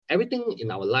everything in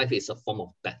our life is a form of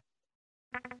bet.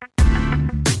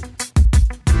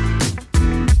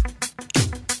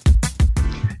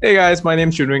 Hey guys, my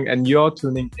name's Junwing and you're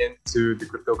tuning in to the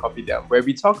Crypto Kopitiam, where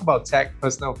we talk about tech,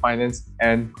 personal finance,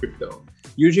 and crypto.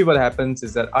 Usually what happens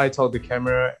is that I talk to the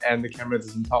camera and the camera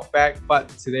doesn't talk back, but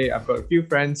today I've got a few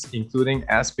friends, including,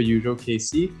 as per usual,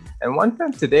 Casey, and one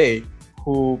friend today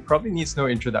who probably needs no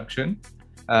introduction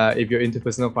if you're into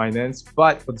personal finance,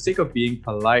 but for the sake of being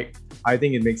polite, I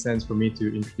think it makes sense for me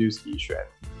to introduce Yixuan.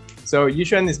 So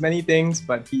Yixuan is many things,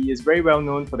 but he is very well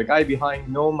known for the guy behind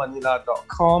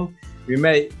nomoneyla.com. We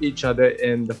met each other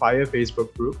in the FIRE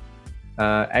Facebook group,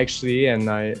 actually, and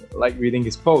I like reading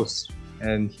his posts.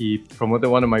 And he promoted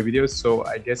one of my videos, so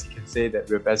I guess you can say that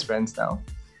we're best friends now.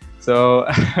 So,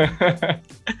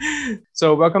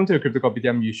 so welcome to the Crypto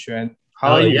Kopitiam, Yixuan.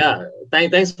 How are you? Yeah,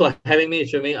 thanks for having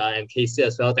me, Junwing, and Casey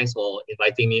as well. Thanks for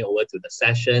inviting me over to the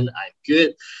session. I'm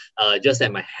good. Just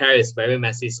that my hair is very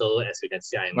messy, so as you can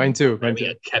see, I'm Mine too. wearing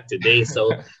a cap today.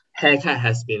 So haircut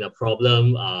has been a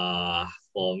problem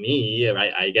for me,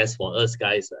 right? I guess for us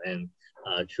guys, and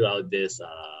throughout this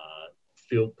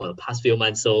for the past few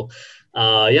months. So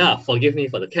yeah, forgive me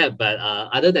for the cap, but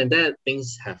other than that,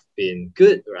 things have been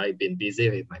good, right? Been busy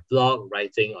with my blog,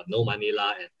 writing on No Money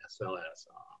La, and as well as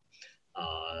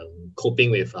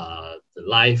coping with the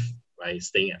life, right?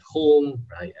 Staying at home,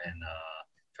 right? And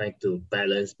trying to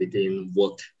balance between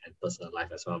work and personal life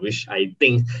as well, which I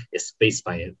think is faced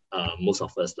by most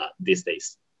of us these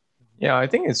days. Yeah, I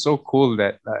think it's so cool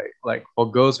that like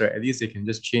for girls, right, at least they can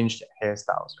just change their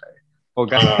hairstyles, right? For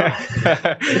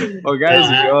guys, for guys,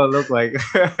 we all look like.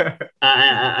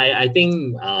 I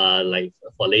think like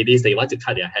for ladies, they want to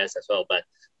cut their hairs as well, but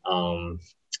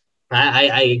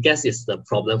I guess it's the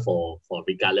problem for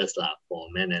regardless for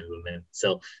men and women.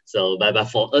 So but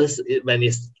for us, when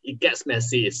it gets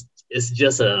messy, it's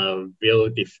just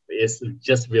it's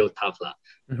just real tough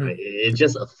Mm-hmm. Right? It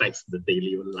just affects the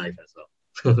daily life as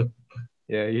well.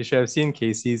 Yeah, you should have seen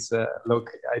Casey's look.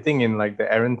 I think in like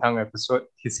the Aaron Tang episode,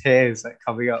 his hair is like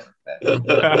covering up.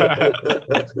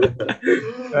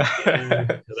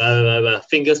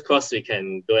 Fingers crossed we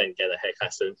can go and get a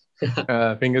haircut soon.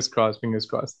 Fingers crossed, fingers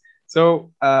crossed.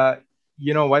 So, why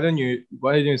don't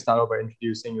you start off by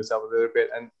introducing yourself a little bit?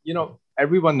 And,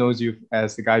 everyone knows you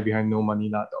as the guy behind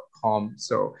nomoneyla.com.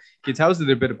 So can you tell us a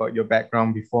little bit about your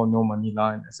background before No Money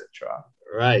La, etc.?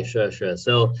 Right, sure.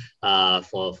 So,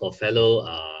 for fellow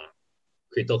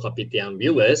Crypto Kopitiam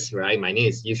viewers, right? My name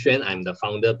is Yixuan. I'm the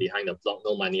founder behind the blog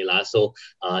No Money La. So,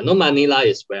 No Money La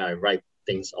is where I write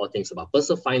all things about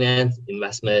personal finance,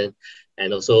 investment,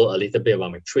 and also a little bit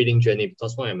about my trading journey.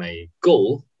 Because one of my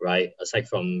goal, right, aside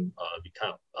from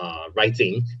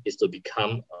writing, is to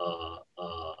become a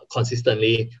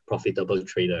consistently profitable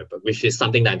trader, but which is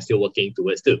something that I'm still working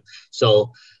towards too.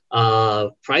 So,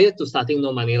 prior to starting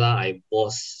No Money La, I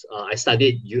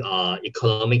studied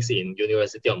economics in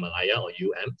University of Malaya, or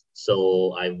UM.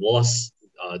 So I was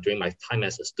during my time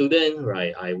as a student,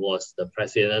 right, I was the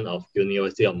president of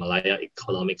University of Malaya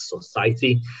Economic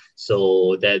Society.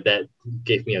 So that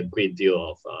gave me a great deal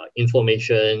of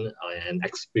information and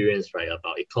experience, right,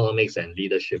 about economics and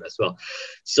leadership as well.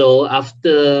 So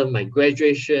after my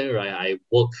graduation, right, I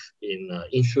worked in an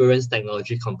insurance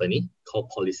technology company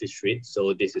called Policy Street.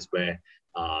 So this is where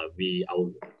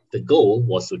the goal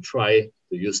was to try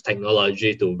to use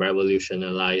technology to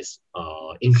revolutionize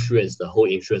insurance, the whole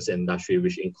insurance industry,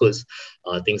 which includes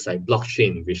things like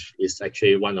blockchain, which is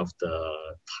actually one of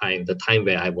the time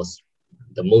where I was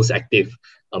the most active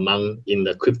in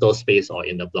the crypto space or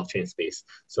in the blockchain space.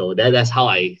 So that's how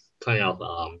I kind of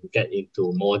get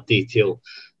into more detailed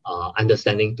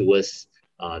understanding towards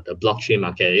the blockchain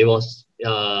market. It was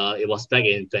back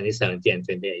in 2017 and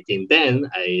 2018. Then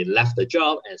I left the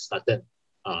job and started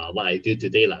what I do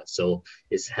today. So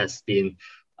it has been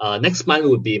next month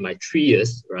would be my 3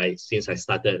 years, right? Since I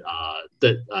started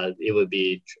it would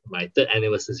be my third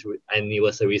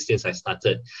anniversary since I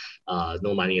started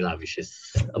No Money La, which is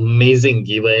amazing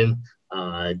given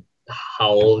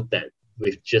how that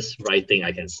with just writing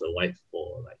I can survive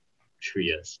for like 3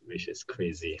 years, which is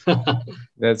crazy.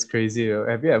 That's crazy.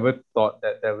 Have you ever thought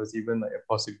that there was even like a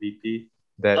possibility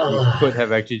that you could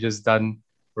have actually just done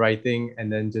writing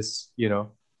and then just,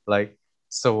 like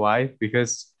survive?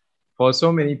 Because for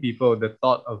so many people, the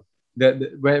thought of that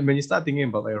when you start thinking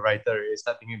about like a writer, you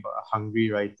start thinking about a hungry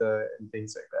writer and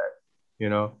things like that.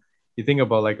 You think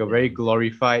about like a very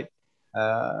glorified.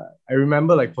 I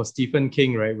remember like for Stephen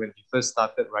King, right, when he first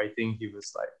started writing, he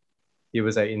was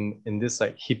like in this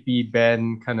like hippie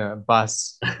band kind of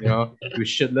bus, he was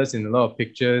shirtless in a lot of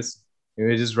pictures. He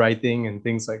was just writing and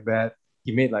things like that.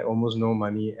 He made like almost no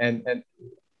money, and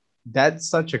That's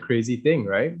such a crazy thing,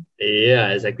 right? Yeah,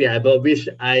 exactly. I but wish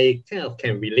I kind of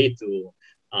can relate to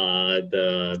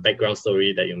the background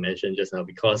story that you mentioned just now,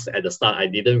 because at the start I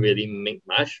didn't really make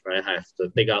much, right? I have to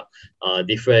take up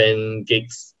different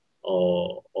gigs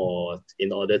or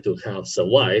in order to kind of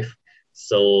survive.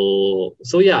 So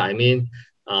yeah, I mean,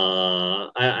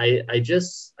 I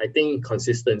think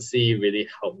consistency really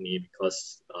helped me,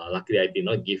 because luckily I did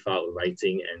not give up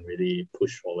writing and really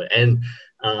push forward. And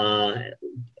uh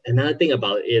another thing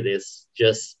about it is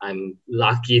just I'm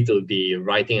lucky to be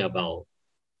writing about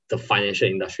the financial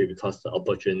industry, because the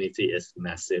opportunity is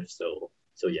massive. So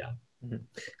yeah. Mhm.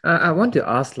 I want to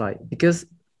ask, like, because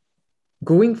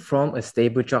going from a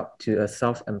stable job to a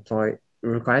self-employed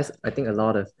requires, I think, a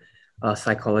lot of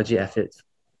psychology efforts.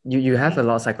 You have a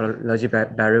lot of psychology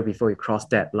barrier before you cross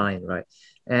that line, right?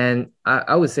 And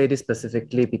I would say this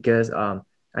specifically because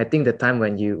I think the time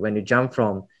when you jump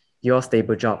from your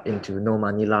stable job into no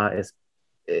money la is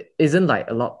it isn't like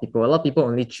a lot of people. A lot of people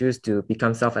only choose to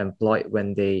become self-employed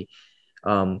when they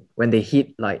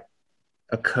hit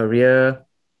a career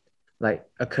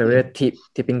a career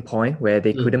tipping point where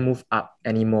they couldn't move up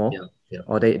anymore,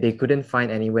 or they couldn't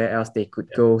find anywhere else they could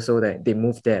go, so that they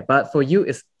moved there. But for you,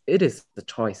 it is the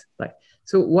choice.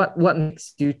 So what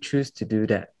makes you choose to do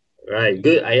that? Right,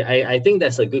 good. I think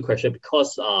that's a good question,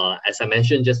 because as I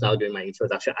mentioned just now during my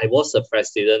introduction, I was a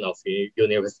president of the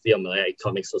University of Malaya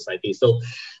Economic Society. So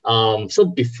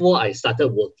before I started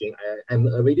working, I'm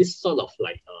already sort of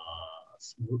like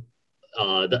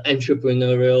the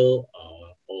entrepreneurial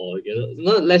or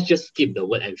let's just skip the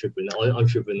word entrepreneur or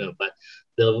entrepreneur, but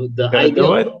the idea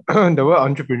word the word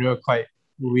entrepreneur quite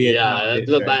weird. Yeah, nowadays,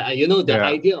 but right? the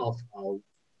idea of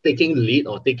taking lead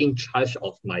or taking charge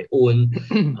of my own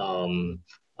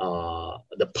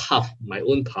my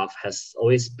own path has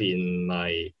always been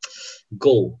my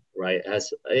goal, right?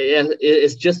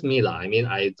 It's just me lah. I mean,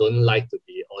 I don't like to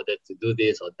be ordered to do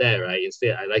this or that, right?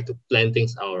 Instead, I like to plan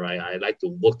things out, right? I like to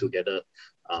work together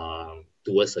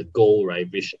towards a goal, right?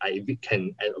 Which I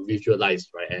can visualize,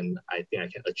 right? And I think I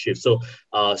can achieve. So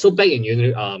back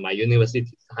in my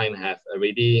university time, have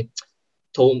already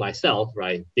told myself,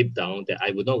 right, deep down, that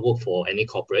I would not work for any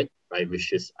corporate, right,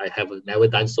 which is I have never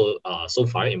done so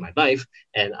far in my life,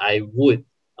 and I would.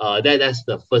 That's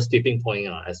the first tipping point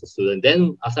as a student.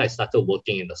 Then after I started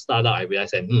working in the startup, I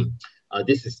realized that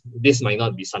this might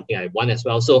not be something I want as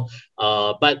well.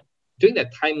 But during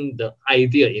that time, the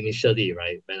idea initially,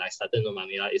 right, when I started No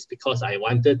Money is because I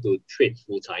wanted to trade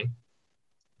full time,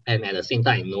 and at the same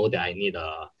time, I know that I need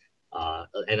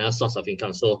another source of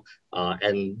income. So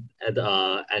and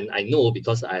I know,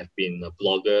 because I've been a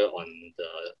blogger on the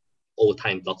old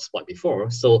time blogspot before.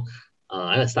 So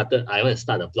I want to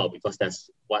start a blog, because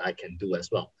that's what I can do as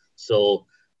well. So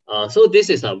this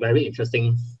is a very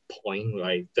interesting point,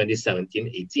 right?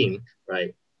 2017-18,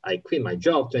 right? I quit my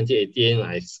job 2018.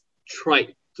 I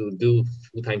tried to do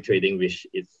full-time trading, which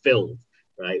it failed,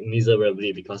 right,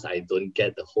 miserably, because I don't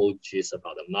get the whole gist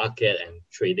about the market and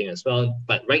trading as well.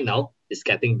 But right now, it's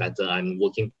getting better. I'm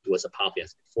working towards a path,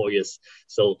 yes, 4 years.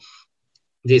 So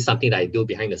this is something that I do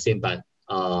behind the scene. But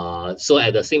so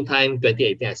at the same time,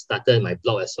 2018, I started my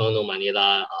blog as well, No Money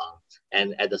La.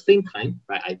 And at the same time,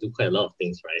 right, I do quite a lot of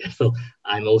things, right? So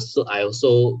I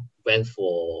also went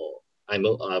for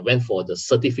the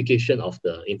certification of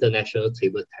the International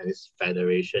Table Tennis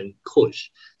Federation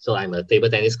coach. So I'm a table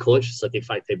tennis coach,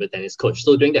 certified table tennis coach.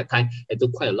 So during that time, I do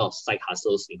quite a lot of side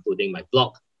hustles, including my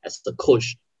blog as a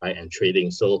coach, right, and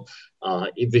trading. So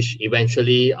which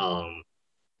eventually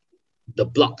the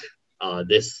blog,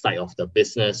 this side of the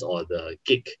business or the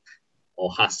gig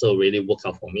or hustle really worked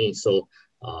out for me. So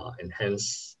and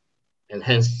hence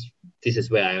this is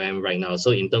where I am right now.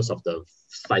 So in terms of the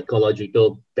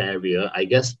psychological barrier, I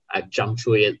guess I jumped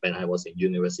through it when I was in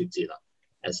university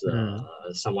as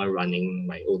someone running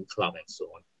my own club and so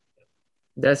on.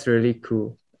 That's really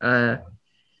cool.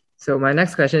 So my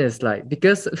next question is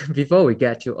because before we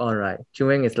get you on, right,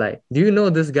 Chung is do you know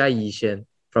this guy Yishen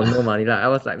from No Money? I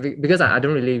was because I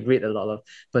don't really read a lot of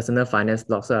personal finance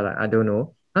blogs, so I don't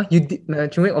know. You did.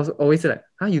 Chung also always said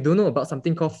you don't know about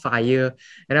something called FIRE,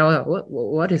 and I was like,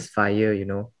 what is FIRE?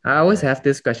 I always have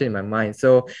this question in my mind.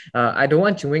 So I don't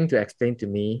want Chung to explain to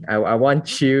me. I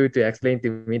want you to explain to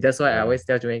me. That's why I always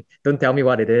tell Chung, don't tell me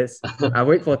what it is. I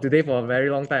wait for today for a very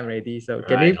long time already. So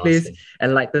can you please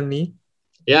enlighten me?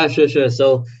 Yeah, sure.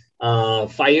 So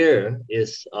FIRE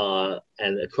is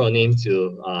an acronym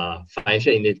to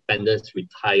Financial Independence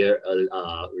Retire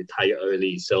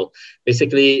Early. So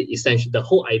basically, essentially, the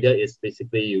whole idea is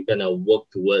basically you're gonna work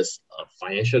towards a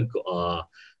financial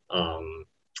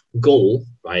goal,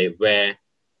 right? Where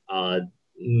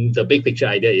the big picture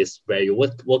idea is where you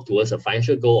work towards a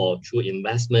financial goal or through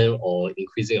investment or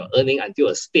increasing your earning until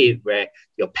a state where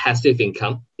your passive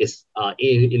income is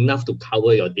enough to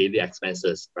cover your daily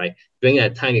expenses, right? During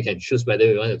that time, you can choose whether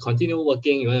you want to continue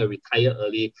working, you want to retire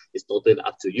early. It's totally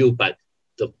up to you. But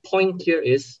the point here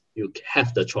is you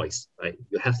have the choice, right?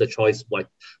 You have the choice what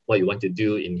you want to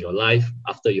do in your life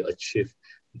after you achieve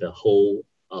the whole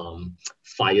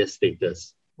FIRE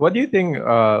status. What do you think,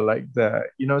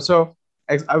 so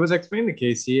I was explaining to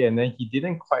Casey, and then he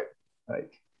didn't quite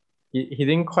like, he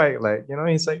didn't quite like,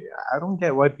 he's like, I don't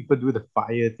get why people do the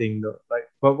FIRE thing though. Like,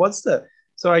 but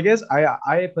so I guess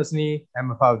I personally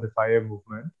am a part of the FIRE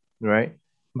movement, right?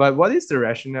 But what is the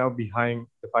rationale behind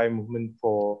the FIRE movement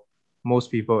for most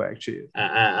people actually?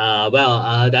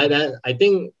 That I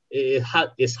think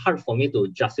it's hard for me to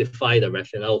justify the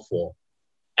rationale for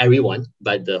everyone,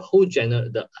 but the whole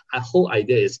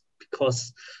idea is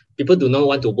because people do not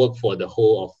want to work for the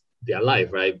whole of their life,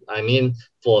 right? I mean,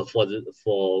 for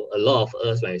a lot of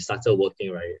us when we started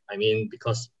working, right? I mean,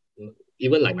 because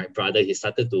even like my brother, he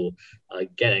started to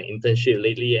get an internship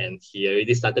lately, and he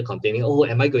already started complaining, oh,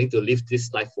 am I going to live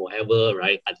this life forever,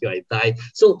 right? Until I die.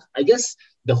 So I guess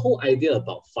the whole idea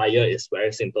about FIRE is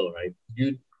very simple, right?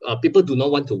 People do not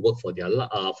want to work for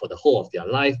the whole of their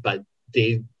life, but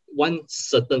they want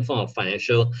certain form of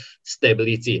financial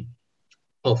stability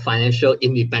or financial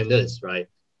independence, right?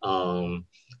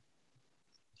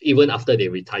 Even after they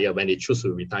retire, when they choose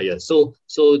to retire. So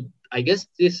I guess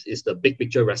this is the big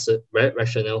picture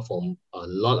rationale for a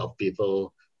lot of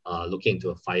people looking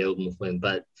into a FIRE movement.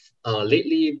 But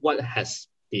lately, what has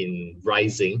been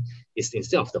rising is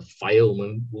instead of the FIRE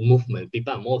movement,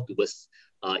 people are more towards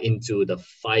into the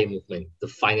FIRE movement, the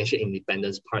financial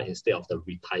independence part instead of the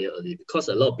retire early, because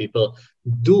a lot of people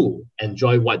do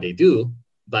enjoy what they do,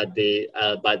 but they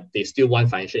still want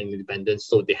financial independence.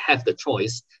 So they have the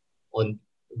choice on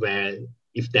where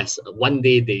if there's one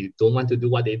day they don't want to do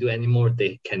what they do anymore,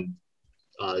 they can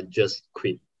just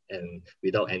quit and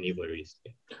without any worries.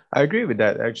 I agree with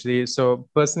that actually. So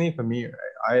personally for me, right,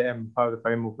 I am part of the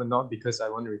FIRE movement not because I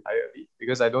want to retire early,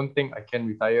 because I don't think I can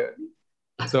retire early.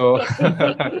 So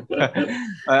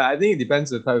I think it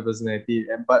depends on the type of personality.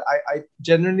 But I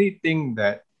generally think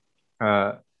that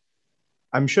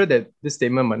I'm sure that this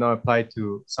statement might not apply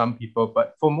to some people,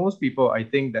 but for most people, I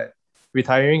think that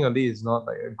retiring early is not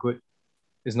a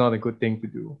good thing to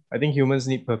do. I think humans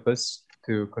need purpose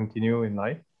to continue in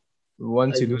life.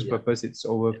 Once you lose purpose, it's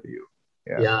over for you.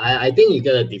 I think you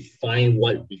gotta define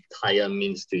what retire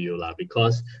means to you,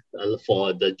 because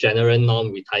for the general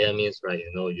norm, retire means, right,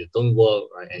 you don't work,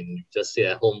 right, and you just sit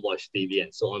at home, watch TV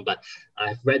and so on. But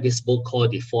I've read this book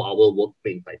called The 4-Hour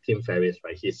Workweek by Tim Ferriss,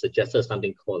 right? He suggested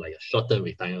something called like a short-term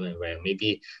retirement, where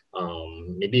maybe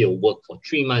you work for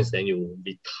 3 months, then you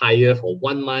retire for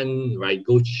 1 month, right,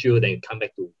 go chill, then come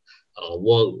back to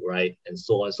work, right, and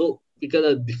so on. So you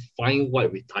gotta define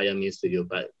what retire means to you.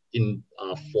 But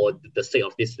for the sake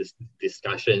of this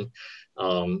discussion,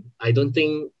 I don't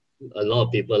think a lot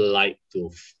of people like to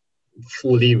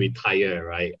fully retire,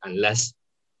 right? Unless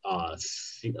a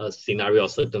scenario or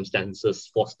circumstances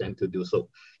force them to do so.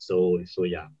 So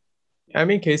yeah. I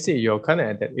mean, Casey, you're kind of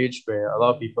at that age where a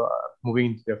lot of people are moving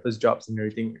into their first jobs and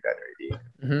everything like that already.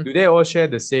 Mm-hmm. Do they all share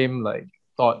the same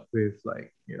thought with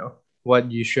what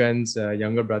Yushuan's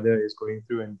younger brother is going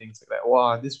through and things like that?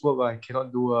 Wow, this work I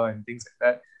cannot do and things like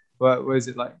that. What is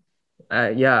it like?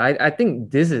 I think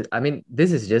this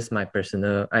is just my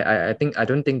personal. I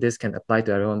don't think this can apply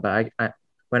to everyone. But I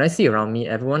when I see around me,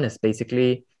 everyone is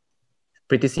basically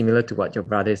pretty similar to what your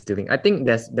brother is doing. I think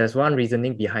there's one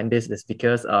reasoning behind this is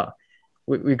because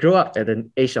we grow up at the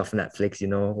age of Netflix.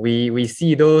 We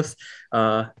see those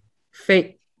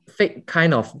fake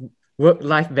kind of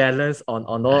work-life balance on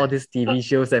all these TV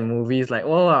shows and movies. Like,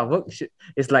 oh, work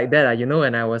is like that.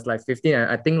 When I was like 15,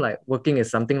 I think like working is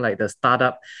something like the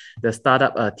startup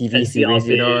TV Fancy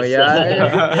series.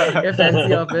 Office.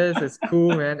 Fancy Office is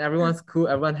cool, man. Everyone's cool,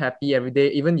 everyone happy every day.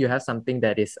 Even you have something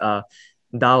that is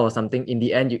dull or something, in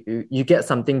the end you get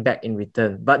something back in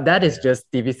return. But that is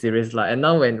just TV series like. And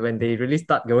now when they really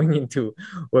start going into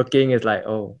working, it's like,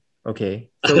 oh,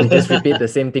 okay, so we just repeat the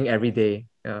same thing every day.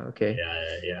 Okay.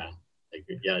 Yeah.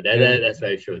 That's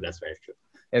very true. That's very true.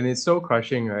 And it's so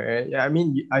crushing, right? Yeah, I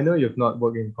mean, I know you've not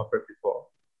worked in corporate before,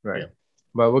 right? Yeah.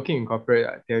 But working in corporate,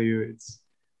 I tell you, it's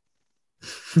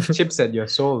chips at your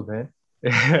soul, man.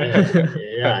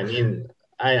 I mean,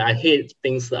 I hate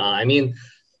things. It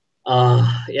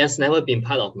has never been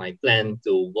part of my plan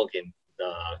to work in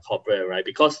the corporate, right?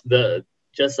 Because the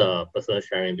just a personal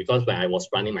sharing, because when I was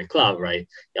running my club, right,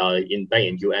 back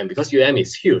in UM, because UM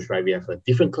is huge, right? We have a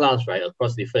different clubs, right,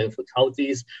 across different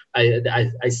faculties.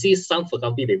 I see some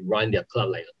faculty, they run their club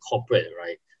like a corporate,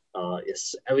 right?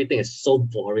 It's everything is so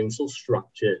boring, so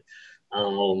structured.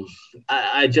 Um,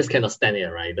 I just cannot stand it,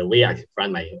 right? The way I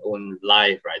run my own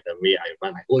life, right? The way I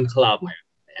run my own club,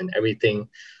 and everything.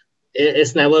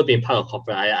 It's never been part of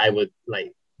corporate. I would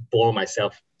like bore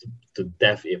myself to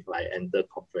death if I enter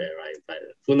corporate, right? But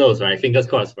who knows, right? Fingers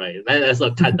crossed, right? Let's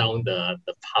not cut down the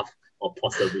path of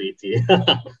possibility.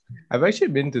 I've actually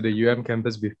been to the UM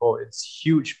campus before. It's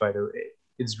huge, by the way.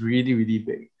 It's really, really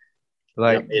big.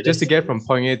 Like, Yep, just to get it from is.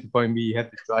 point A to point B, you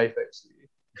have to drive actually.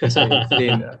 It's like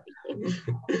insane.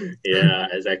 Yeah,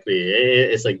 exactly.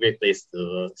 It's a great place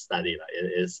to study. Like,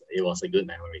 it was a good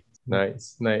memory.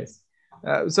 Nice, nice.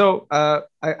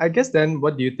 I guess then,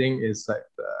 what do you think is like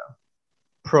the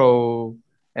pro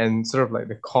and sort of like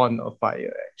the con of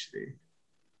FIRE actually?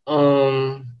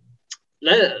 Um,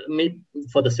 let me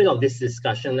For the sake of this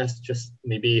discussion, let's just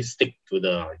maybe stick to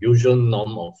the usual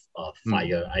norm of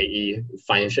FIRE, i.e.,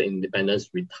 financial independence,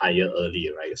 retire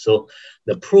early, right? So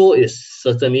the pro is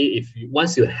certainly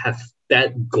once you have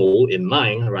that goal in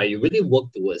mind, right, you really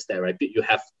work towards that, right? You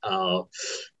have a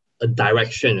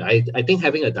direction. I think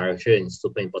having a direction is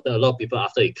super important. A lot of people,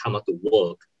 after they come out to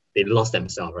work, they lost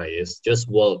themselves, right? It's just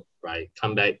work, right?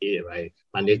 Come back, eat, right?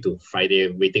 Monday to Friday,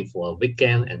 waiting for a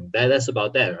weekend, and that's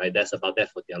about that, right? That's about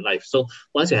that for their life. So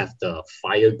once you have the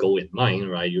FIRE goal in mind,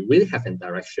 right, you really have a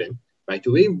direction, right?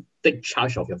 To really take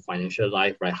charge of your financial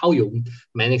life, right? How you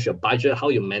manage your budget, how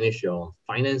you manage your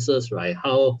finances, right?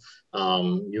 How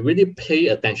you really pay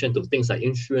attention to things like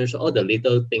insurance, all the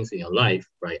little things in your life,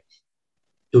 right?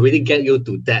 To really get you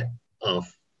to that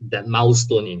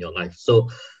milestone in your life. So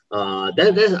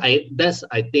that's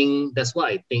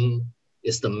what I think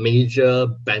is the major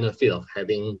benefit of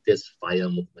having this FIRE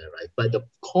movement, right? But the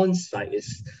con side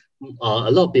is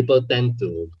a lot of people tend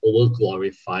to over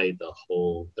glorify the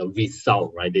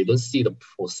result, right? They don't see the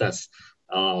process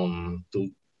to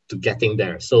getting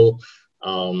there. So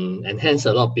and hence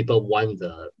a lot of people want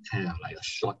the kind of like a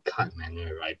shortcut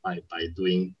manner, right? By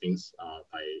doing things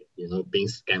by being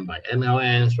scammed by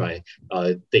MLMs, right?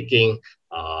 Taking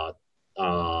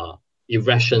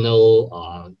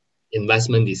irrational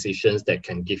investment decisions that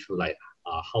can give you like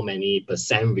how many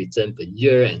percent return per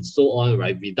year and so on,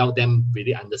 right? Without them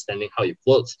really understanding how it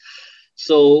works.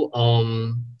 So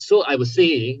I would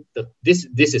say that this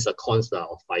is a concept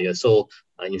of FIRE. So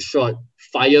in short,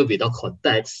 FIRE without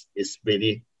context is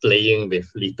really playing with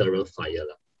literal fire.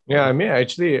 Yeah, I mean,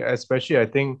 actually, especially I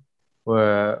think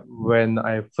when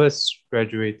I first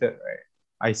graduated, right,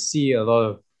 I see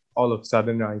all of a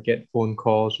sudden I get phone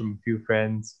calls from a few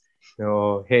friends,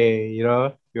 hey, you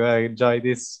want to enjoy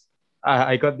this?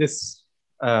 I got this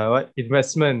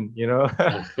investment, and then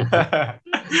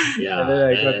Yeah,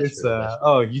 I got that's this true. That's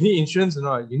oh, you need insurance or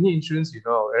not? You need insurance,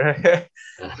 So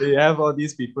you have all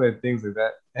these people and things like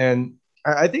that. And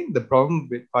I think the problem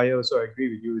with FIRE also, I agree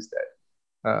with you, is that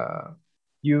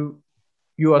you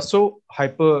you are so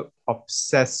hyper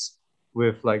obsessed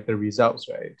with like the results,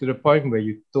 right? To the point where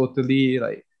you totally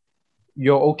like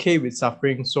you're okay with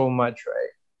suffering so much, right?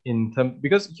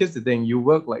 Because here's the thing, you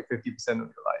work like 50%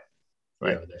 of your life,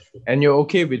 right? Yeah, that's true. And you're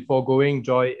okay with foregoing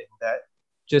joy in that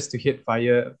just to hit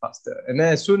FIRE faster. And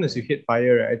then as soon as you hit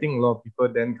FIRE, right, I think a lot of people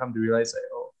then come to realize like,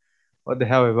 oh, what the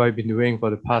hell have I been doing for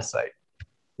the past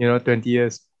 20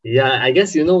 years? Yeah, I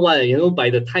guess you know what, by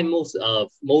the time most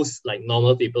like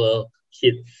normal people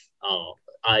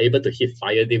are able to hit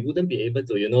FIRE, they wouldn't be able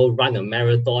to, run a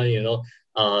marathon,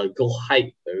 go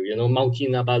hike, Mount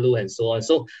Kinabalu and so on.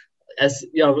 So as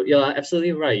you're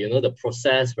absolutely right, the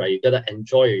process, right? You gotta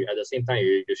enjoy at the same time.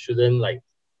 You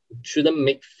shouldn't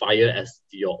make FIRE as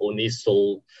your only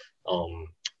sole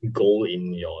goal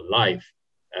in your life,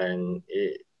 and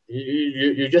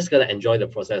you just gotta enjoy the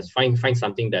process. Find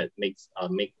something that makes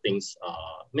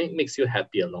you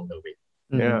happy along the way.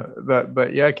 Yeah,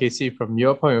 but yeah, Casey, from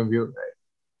your point of view, right?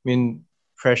 I mean,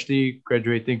 freshly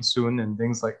graduating soon and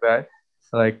things like that.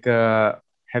 Like,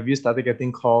 have you started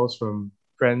getting calls from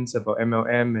friends about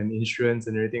MLM and insurance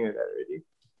and everything like that already?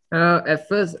 At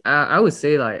first, I would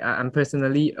say like I'm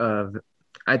personally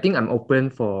I think I'm open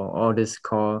for all this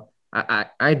call.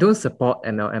 I don't support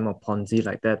MLM or Ponzi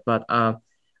like that, but I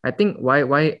think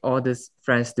why all these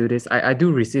friends do this, I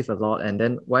do receive a lot, and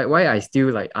then why I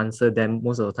still like answer them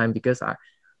most of the time, because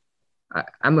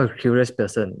I'm a curious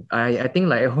person. I think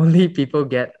like only people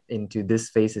get into this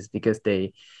phase is because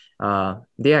they are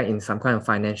in some kind of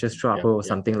financial struggle or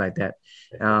something like that.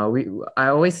 I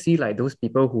always see like those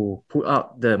people who put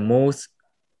out the most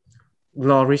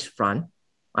glorious front,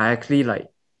 are actually like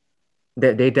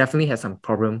they definitely have some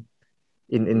problem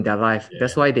in their life.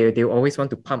 That's why they always want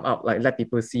to pump up, like let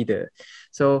people see the.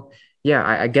 So yeah,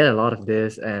 I get a lot of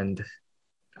this, and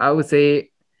I would say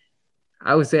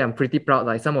I'm pretty proud.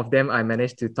 Like some of them, I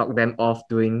managed to talk them off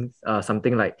doing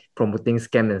something like promoting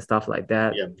scam and stuff like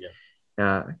that.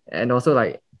 And also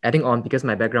like adding on, because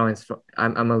my background is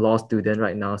I'm a law student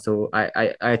right now, so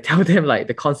I tell them like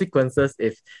the consequences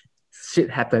if shit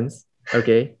happens.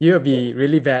 Okay, you'll be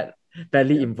really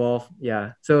badly involved.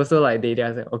 Yeah. So like they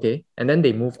are like, okay, and then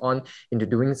they move on into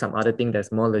doing some other thing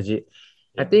that's more legit.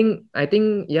 I think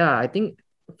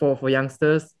for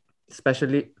youngsters,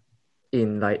 especially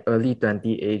in like early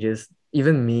 20 ages,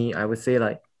 even me, I would say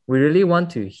like we really want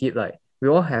to hit like we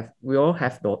all have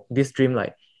this dream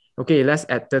like, okay, let's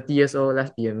at 30 years old,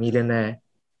 let's be a millionaire.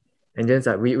 And then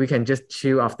like we can just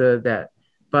chill after that.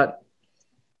 But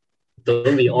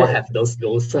don't we all have those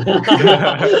goals? yeah,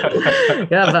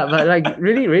 but like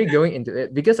really going into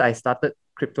it, because I started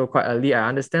crypto quite early, I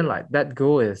understand like that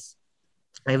goal is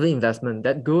every investment.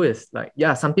 That goal is like,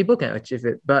 yeah, some people can achieve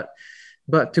it, but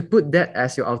to put that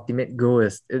as your ultimate goal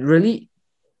is it really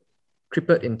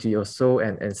crippled into your soul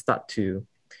and start to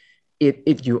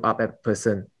eat you up as a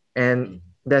person. And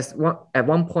there's one at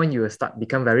one point you will start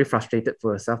become very frustrated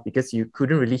for yourself because you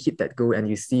couldn't really hit that goal and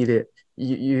you see that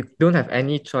you don't have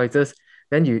any choices.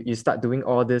 Then you start doing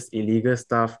all this illegal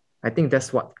stuff. I think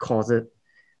that's what causes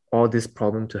all this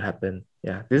problem to happen.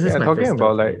 Yeah, this is my talking first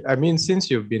about thought. like, I mean, since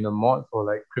you've been a mod for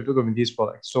like crypto communities for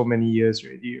like so many years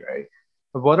already, right?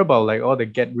 But what about like all the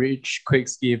get rich quick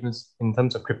schemes in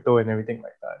terms of crypto and everything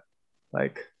like that?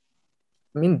 Like,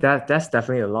 I mean that's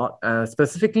definitely a lot.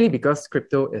 Specifically because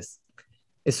crypto is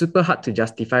it's super hard to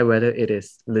justify whether it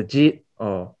is legit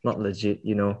or not legit.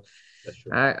 You know, That's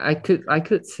true. I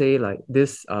could say like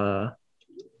this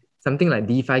something like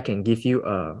DeFi can give you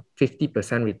a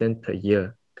 50% return per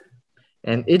year,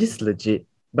 and it is legit.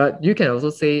 But you can also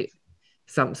say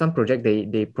some project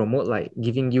they promote like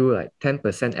giving you like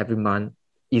 10% every month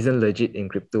isn't legit in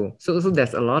crypto. So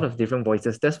there's a lot of different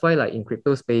voices. That's why like in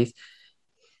crypto space,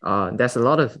 there's a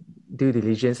lot of due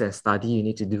diligence and study you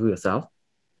need to do yourself.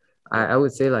 I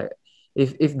would say like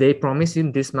if they promise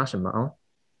you this much amount,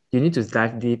 you need to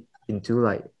dive deep into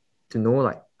like to know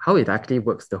like how it actually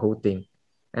works, the whole thing.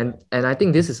 And I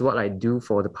think this is what I do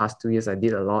for the past 2 years. I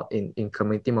did a lot in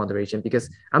community moderation because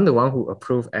I'm the one who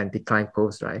approve and decline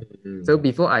posts, right? So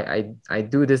before I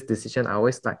do this decision, I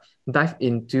always like dive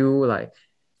into like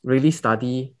really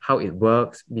study how it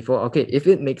works before. Okay, if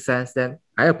it makes sense, then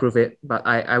I approve it. But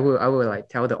I will like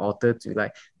tell the author to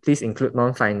like please include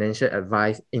non-financial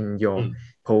advice in your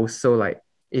post. So like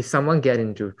if someone get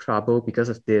into trouble because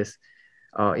of this,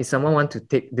 if someone want to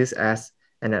take this as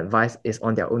an advice is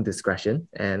on their own discretion,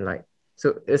 and like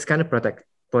so it's kind of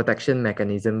protection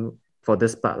mechanism for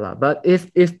this part lah. But if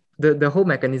the whole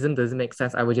mechanism doesn't make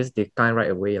sense, I will just decline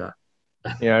right away lah.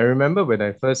 yeah, I remember when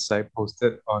I first like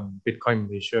posted on Bitcoin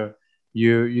Malaysia,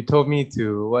 you told me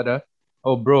to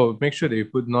oh bro, make sure that you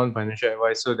put non-financial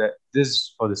advice so that this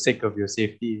is for the sake of your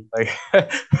safety. Like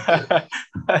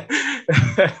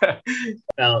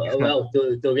well,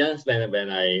 to be honest, when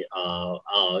I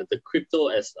the crypto,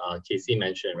 as Casey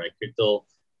mentioned, right? Crypto,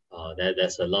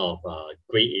 there's a lot of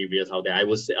gray areas out there. I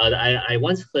was I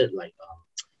once heard like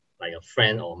a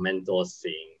friend or mentor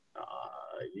saying,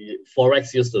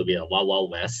 forex used to be a wild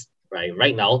west, right?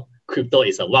 Right now, crypto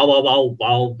is a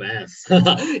wild west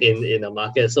in the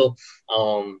market. So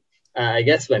I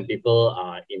guess when people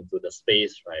are into the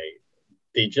space, right,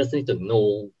 they just need to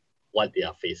know what they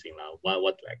are facing now,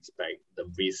 what to expect, the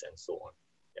risks and so on.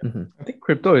 Mm-hmm. I think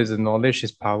crypto is a knowledge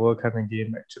is power kind of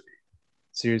game, actually.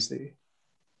 Seriously.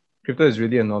 Crypto is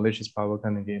really a knowledge is power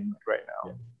kind of game right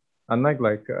now.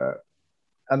 Unlike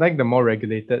the more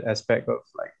regulated aspect of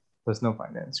like personal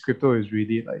finance, crypto is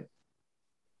really like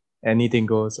anything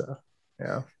goes.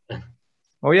 Yeah.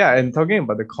 Oh yeah, and talking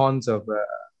about the cons of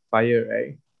FIRE,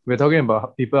 right? We're talking about how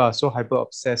people are so hyper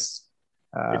obsessed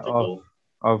of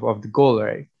the goal,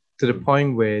 right? To the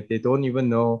point where they don't even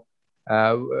know,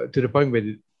 to the point where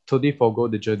they totally forgo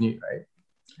the journey,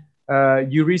 right?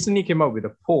 You recently came up with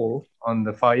a poll on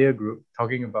the FIRE group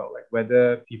talking about like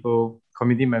whether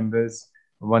community members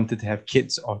wanted to have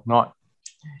kids or not.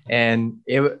 And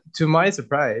to my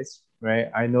surprise,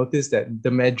 right, I noticed that the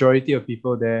majority of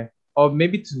people there, or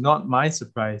maybe to not my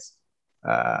surprise,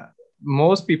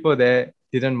 most people there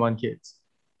didn't want kids.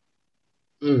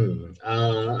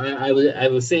 I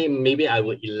would say maybe I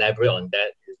would elaborate on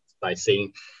that by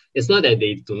saying it's not that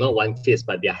they do not want kids,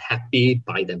 but they're happy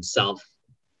by themselves.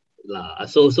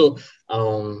 So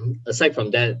aside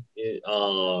from that,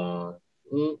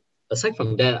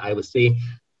 I would say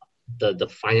the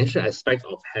financial aspect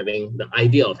of having the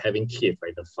idea of having kids,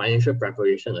 right? The financial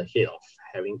preparation ahead of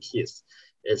having kids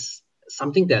is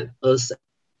something that us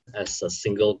as a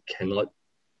single cannot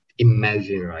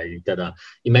imagine, right? You gotta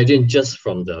imagine just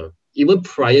from the even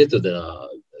prior to the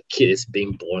kid is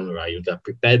being born, right? You gotta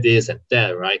prepare this and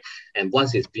that, right? And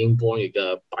once it's being born, you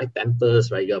gotta buy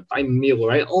pampers, right? You gotta buy milk,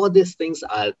 right? All these things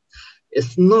are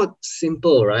it's not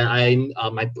simple, right?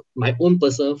 My own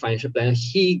personal financial plan,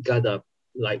 he gotta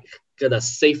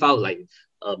save out like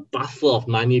a buffer of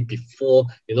money before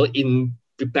in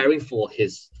preparing for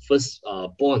his first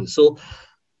born. So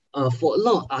for a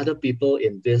lot of other people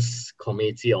in this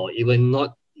community, or even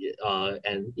not,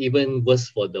 and even worse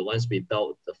for the ones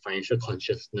without the financial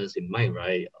consciousness in mind,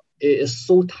 right? It is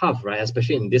so tough, right?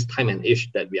 Especially in this time and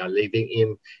age that we are living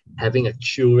in, having a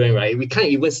children, right? We can't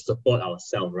even support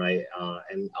ourselves, right?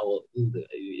 And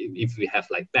if we have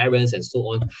like parents and so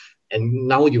on, and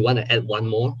now you want to add one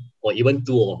more, or even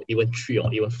two, or even three,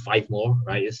 or even five more,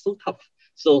 right? It's so tough.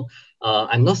 So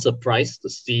I'm not surprised to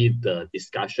see the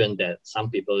discussion that some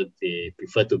people, they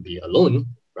prefer to be alone,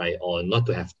 right? Or not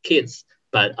to have kids.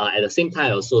 But at the same time,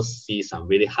 I also see some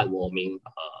really heartwarming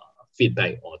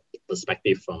feedback or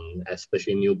perspective from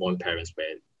especially newborn parents,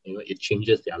 where it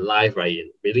changes their life, right?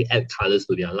 It really adds colors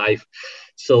to their life.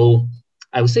 So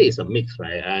I would say it's a mix,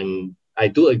 right? And I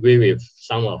do agree with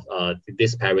some of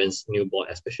these parents, newborn,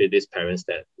 especially these parents,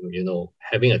 that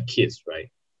having a kids,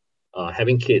 right?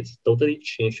 Having kids totally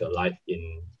change your life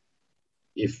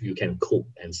if you can cope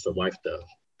and survive the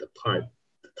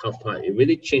tough part. It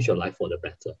really changed your life for the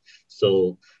better.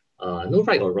 So no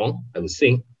right or wrong, I would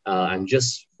say. I'm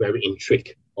just very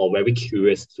intrigued or very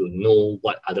curious to know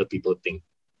what other people think.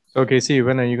 So, Casey,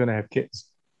 when are you gonna have kids?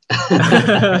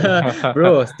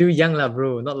 Bro, still young lah,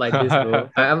 bro. Not like this, bro.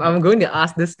 I'm going to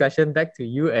ask this question back to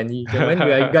you and you. When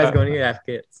are you guys going to have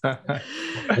kids?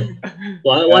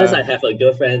 Once I have a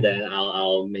girlfriend, then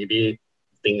I'll maybe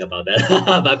think about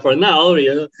that. But for now,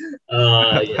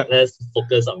 let's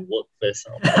focus on work first.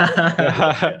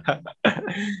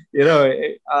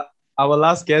 Our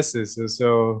last guest is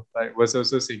was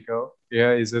also single.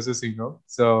 Yeah, is also single.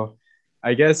 So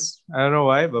I guess I don't know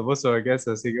why, but most of our guests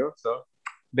are single. So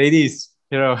ladies,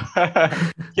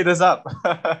 hit us up.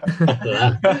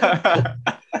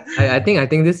 I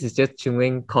think this is just Chung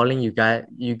Wing calling you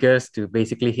girls to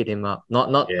basically hit him up,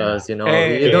 not us.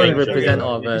 Hey, you don't represent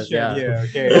all of us. Yeah.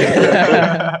 Okay.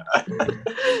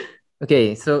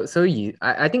 Okay. So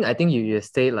I think you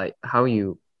say like how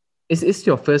you is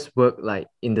your first work like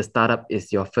in the startup,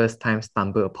 is your first time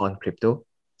stumble upon crypto?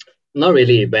 Not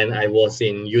really. When I was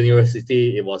in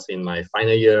university, it was in my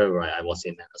final year, right? I was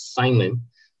in an assignment.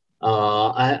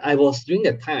 I was during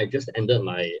that time, I just ended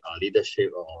my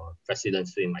leadership or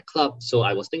presidency in my club. So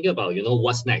I was thinking about,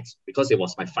 what's next, because it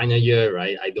was my final year,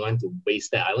 right? I don't want to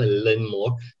waste that. I want to learn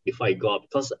more before I go out,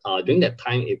 because during that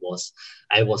time,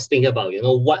 I was thinking about,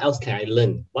 what else can I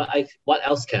learn? What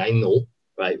else can I know,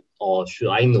 right? Or should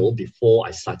I know before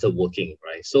I started working,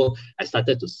 right? So I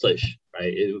started to search,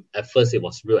 right? At first, it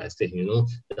was real estate,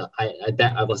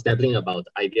 I was dabbling about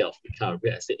the idea of becoming a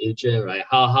real estate agent, right?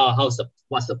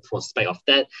 What's the prospect of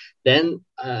that? Then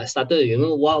I started,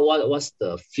 what's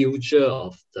the future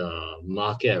of the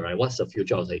market, right? What's the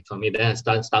future of the economy? Then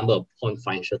I stumbled upon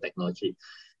financial technology.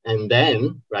 And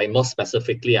then, right, more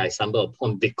specifically, I stumbled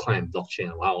upon Bitcoin and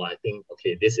blockchain. Wow, I think,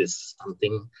 okay, this is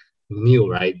something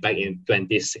new, right? Back in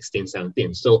 2016,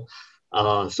 17. So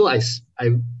I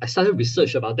started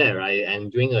research about that, right?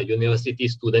 And during a university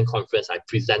student conference, I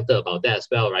presented about that as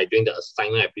well, right? During the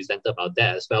assignment, I presented about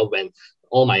that as well. When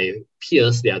all my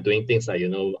peers, they are doing things like,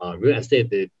 real estate,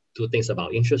 they do things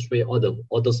about interest rate,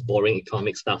 all those boring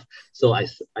economic stuff. So I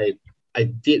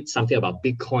did something about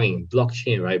Bitcoin,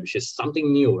 blockchain, right? Which is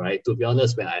something new, right? To be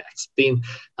honest, when I explained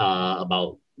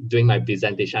about during my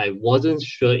presentation, I wasn't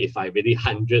sure if I really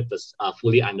 100%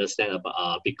 fully understand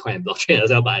about Bitcoin and blockchain as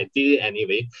well, but I did it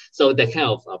anyway. So that kind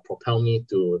of propelled me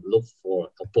to look for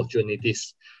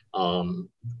opportunities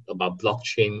about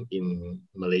blockchain in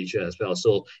Malaysia as well.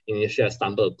 So initially, I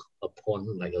stumbled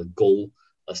upon like a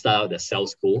startup that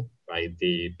sells gold, right?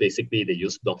 They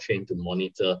use blockchain to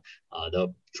monitor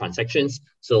the transactions.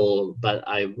 So, but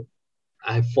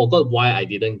I forgot why I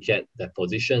didn't get that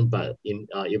position, but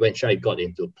eventually I got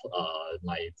into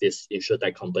this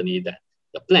insurtech company. That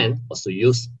the plan was to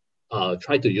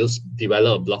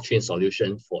develop a blockchain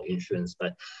solution for insurance.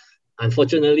 But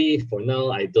unfortunately, for now,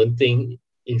 I don't think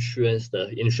the insurance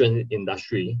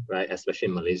industry, right, especially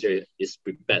in Malaysia, is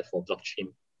prepared for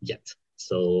blockchain yet.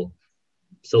 So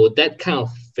that kind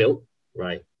of failed,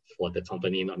 right, for the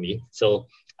company, not me. So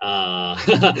But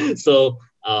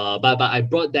I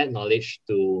brought that knowledge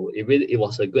to it. Really, it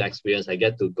was a good experience. I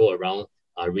get to go around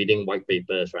reading white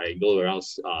papers, right? Go around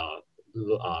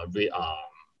read,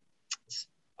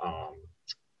 um,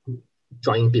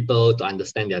 join people to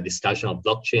understand their discussion of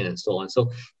blockchain and so on.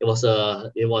 So it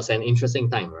was an interesting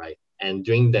time, right? And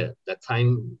during that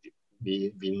time,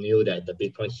 we knew that the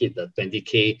Bitcoin hit the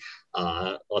 20K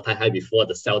all-time high before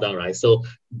the sell down, right? So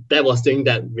that was during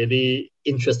that really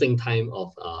interesting time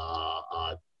of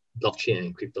blockchain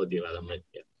and crypto development.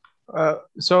 Yeah.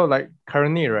 So like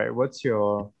currently, right? What's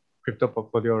your crypto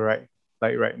portfolio right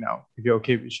now? If you're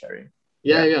okay with sharing.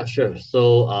 Yeah, sure.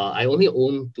 So I only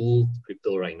own 2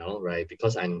 crypto right now, right?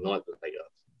 Because I'm not like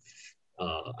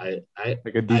I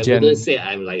wouldn't say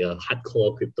I'm like a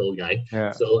hardcore crypto guy. Yeah.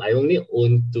 So I only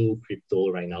own 2 crypto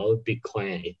right now,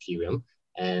 Bitcoin and Ethereum.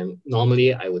 And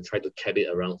normally I would try to cap it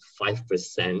around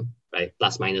 5%, right?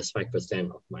 Plus minus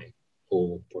 5% of my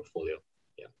whole portfolio.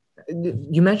 Yeah.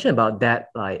 You mentioned about that,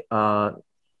 like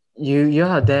you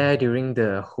are there during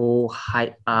the whole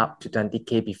hype up to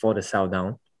 20K before the sell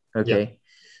down. Okay. Yeah.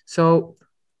 So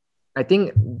I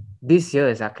think this year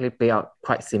is actually played out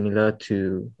quite similar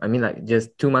to, I mean, like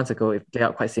just 2 months ago, it played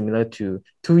out quite similar to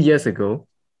 2 years ago.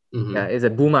 Mm-hmm. Yeah, it's a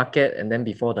bull market and then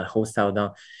before the whole sell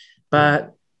down.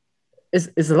 But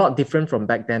it's a lot different from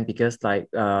back then because like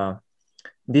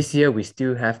this year we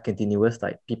still have continuous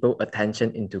like people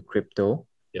attention into crypto.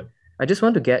 Yeah. I just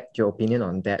want to get your opinion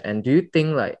on that. And do you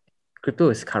think like crypto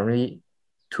is currently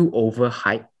too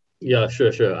overhyped? Yeah,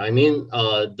 sure. I mean,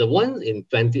 the one in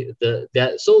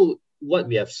so what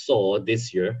we have saw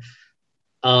this year,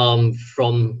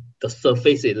 from the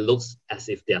surface, it looks as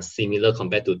if they are similar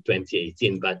compared to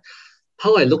 2018. But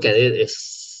how I look at it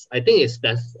is, I think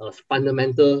that's a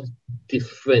fundamental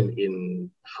difference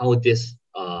in how this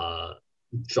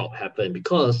drop happened.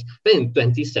 Because back in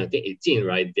 2017-18,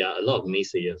 right, there are a lot of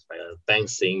naysayers, right?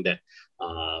 Banks saying that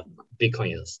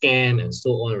Bitcoin is a scam and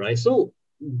so on, right? So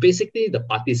basically the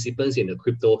participants in the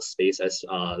crypto space, as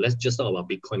let's just talk about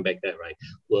Bitcoin back then, right,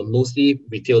 were mostly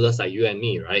retailers like you and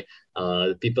me, right?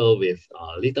 People with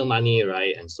little money,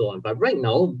 right, and so on. But right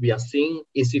now we are seeing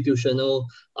institutional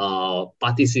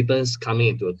participants coming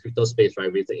into a crypto space,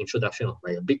 right, with the introduction of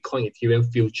like a Bitcoin, Ethereum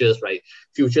futures, right?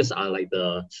 Futures are like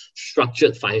the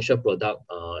structured financial product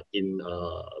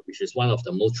which is one of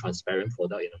the most transparent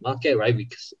product in the market, right?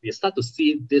 We start to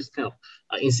see this kind of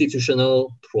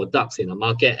institutional products in the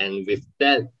market, and with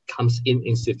that comes in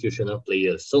institutional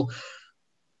players. So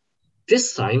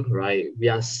this time, right,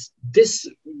 the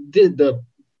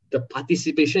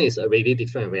participation is already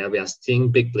different, where we are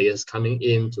seeing big players coming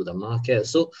into the market.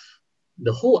 So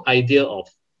the whole idea of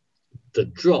the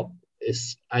drop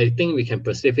is, I think we can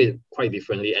perceive it quite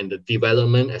differently, and the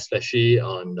development, especially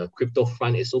on the crypto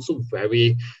front, is also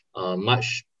very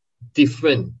much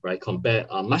different, right?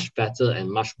 Much better and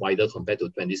much wider compared to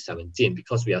 2017,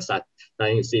 because we are starting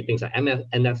to see things like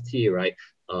NFT, right?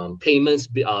 Payments,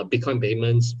 Bitcoin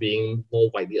payments being more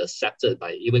widely accepted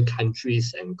by even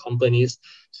countries and companies.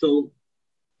 So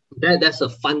that's a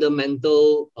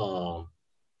fundamental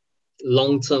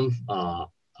long-term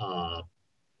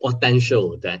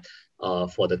potential that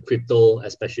for the crypto,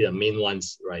 especially the main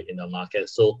ones, right, in the market.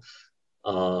 So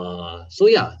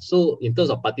in terms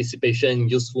of participation,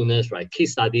 usefulness, right,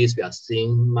 case studies, we are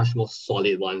seeing much more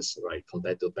solid ones, right,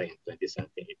 compared to back in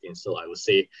 2017-18. So I would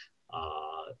say,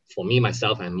 for me,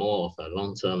 myself, I'm more of a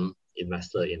long-term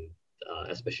investor in,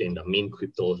 especially in the main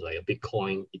cryptos like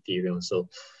Bitcoin, Ethereum. So,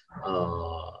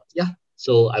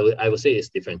 so I would say it's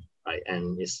different, right,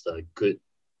 and it's a good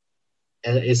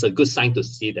sign to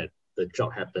see that the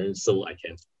drop happens, so I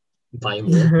can buy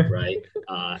more, right,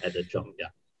 at the drop. Yeah.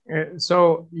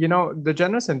 So, the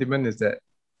general sentiment is that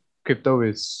crypto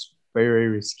is very, very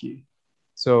risky.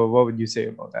 So what would you say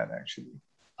about that actually?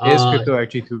 Is crypto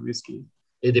actually too risky?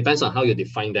 It depends on how you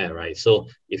define that, right? So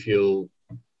if you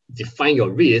define your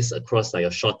risk across like a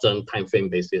short-term time frame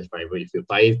basis, right? If you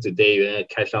buy it today, you're gonna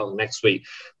cash out next week.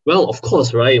 Well, of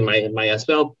course, right? Might as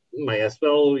well,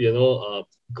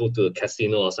 go to a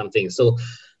casino or something. So,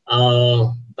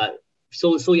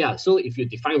 So if you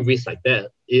define risk like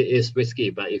that, it is risky.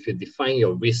 But if you define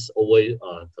your risk over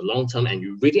the long term, and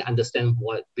you really understand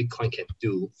what Bitcoin can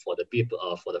do for the people,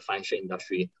 for the financial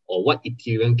industry, or what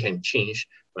Ethereum can change,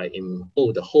 right, in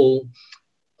the whole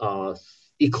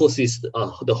ecosystem,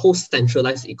 the whole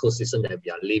centralized ecosystem that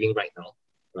we are living right now,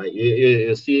 right?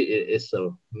 You see, it is a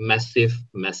massive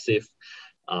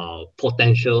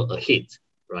potential ahead,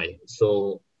 right?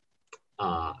 So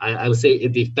I would say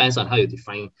it depends on how you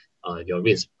define your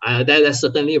risk. There's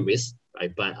certainly risk,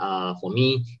 right? But for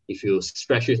me, if you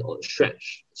stretch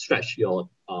your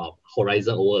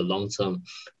horizon over a long term,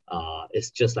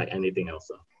 it's just like anything else.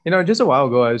 Just a while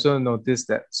ago, I also noticed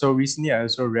that. So recently, I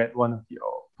also read one of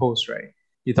your posts, right?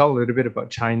 You talk a little bit about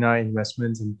China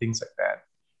investments and things like that,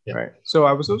 Yeah. right? So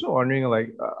I was also wondering,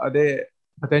 like, are there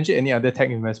potentially any other tech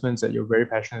investments that you're very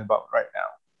passionate about right now?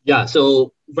 Yeah,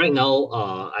 so right now,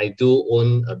 I do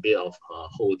own a bit of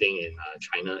holding in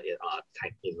China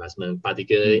tech investment,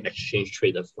 particularly exchange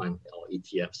traded fund or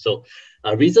ETF. So,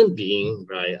 reason being,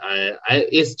 right,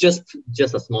 it's just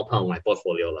a small part of my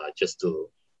portfolio, just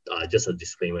a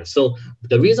disclaimer. So,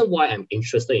 the reason why I'm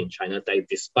interested in China tech,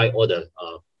 despite all the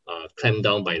clamp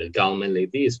down by the government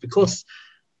lately, is because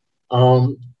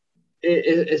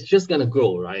it's just gonna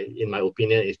grow, right? In my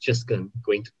opinion, it's just going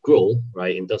to grow,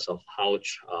 right? In terms of how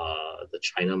the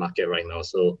China market right now.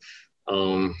 So,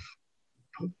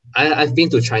 I've been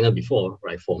to China before,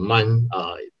 right? For a month,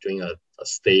 during a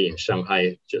stay in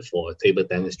Shanghai just for table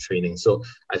tennis training. So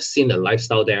I've seen the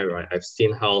lifestyle there, right? I've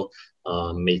seen how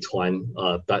Meituan,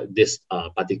 but this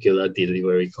particular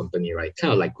delivery company, right?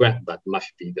 Kind of like Grab, but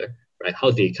much bigger, right? How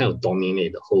they kind of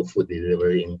dominate the whole food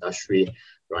delivery industry,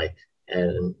 right?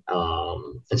 And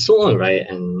so on, right?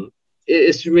 And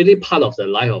it's really part of the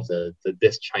life of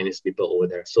this Chinese people over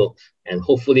there. So, and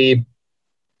hopefully,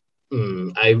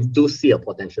 I do see a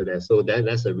potential there. So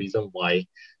that's the reason why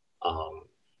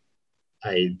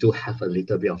I do have a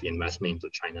little bit of investment into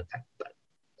China tech. But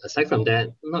aside from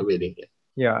that, not really.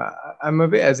 Yeah, I'm a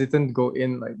bit hesitant to go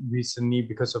in like recently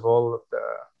because of all of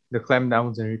the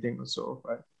clampdowns and everything also.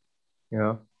 But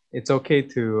it's okay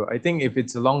to, I think if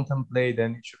it's a long-term play,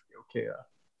 then it should be okay.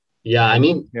 Yeah, I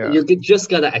mean, you just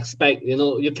gotta expect,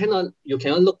 you cannot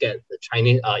look at the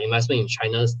Chinese investment in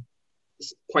China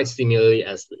quite similarly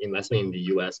as the investment in the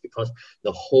US, because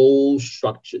the whole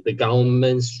structure, the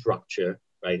government structure,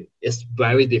 right, is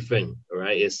very different,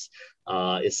 right? It's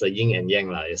a yin and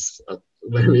yang, it's a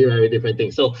very, very different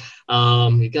thing. So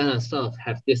you gotta sort of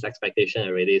have this expectation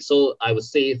already. So I would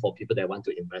say for people that want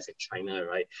to invest in China,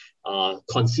 right,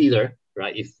 consider,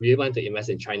 right, if we want to invest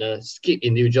in China, skip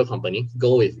individual company,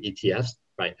 go with ETFs,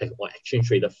 right, or exchange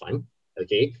traded fund,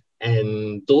 okay,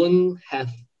 and don't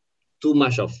have too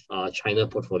much of China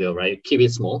portfolio, right? Keep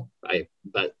it small, right?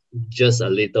 But just a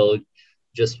little,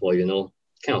 just for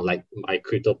kind of like my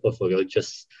crypto portfolio,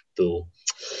 just to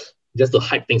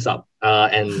hype things up,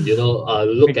 and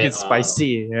look Make at it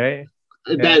spicy, right?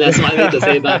 That's what I meant to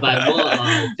say, but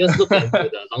more just look into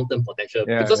the long-term potential,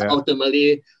 because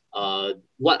ultimately,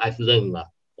 what I've learned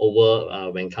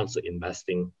over when it comes to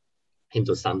investing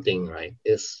into something, right,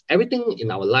 is everything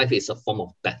in our life is a form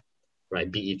of bet, right?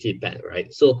 BET bet,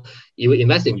 right? So you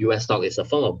invest in US stock, it's a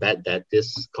form of bet that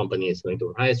this company is going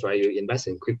to rise, right? You invest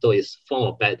in crypto, it's a form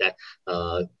of bet that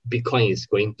Bitcoin is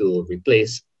going to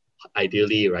replace,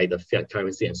 ideally, right, the fiat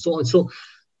currency and so on.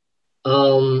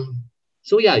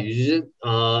 So yeah,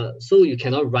 so you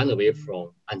cannot run away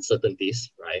from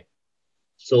uncertainties, right?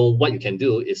 So what you can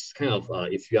do is kind of,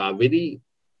 if you are really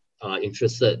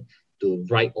interested to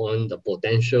write on the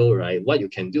potential, right, what you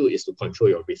can do is to control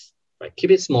your risk, right?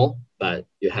 Keep it small, but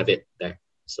you have it there.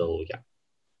 So yeah.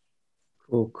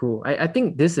 Cool. I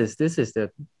think this is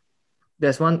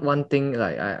there's one thing,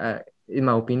 like I in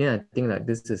my opinion, I think like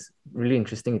this is really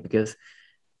interesting because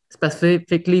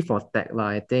specifically for tech,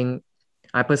 I think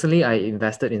I personally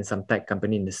invested in some tech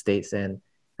company in the States, and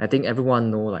I think everyone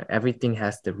know like everything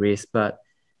has the risk, but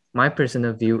my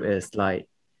personal view is like,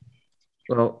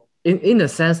 well, in a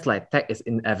sense, like tech is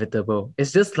inevitable.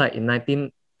 It's just like in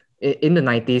the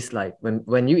 90s, like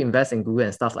when you invest in Google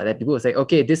and stuff like that, people will say,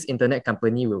 okay, this internet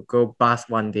company will go bust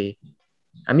one day.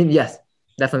 I mean, yes,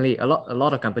 definitely a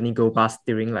lot of company go bust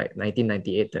during like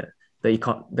 1998,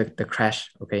 the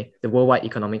crash, okay, the worldwide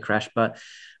economic crash.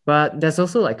 But there's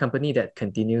also like company that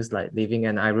continues like living,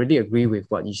 and I really agree with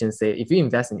what Yushin said. If you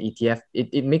invest in ETF,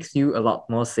 it makes you a lot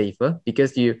more safer,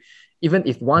 because even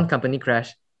if one company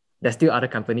crash, there's still other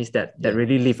companies that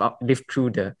really live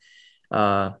through the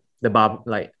bubble,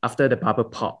 like after the bubble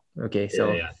pop. Okay,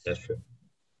 so yeah, that's true.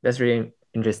 That's really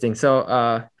interesting. So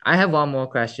I have one more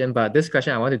question, but this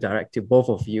question I want to direct to both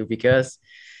of you, because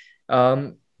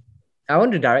I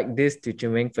want to direct this to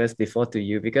Chun Wing first before to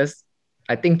you, because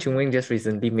I think Chun Wing just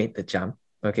recently made the jump.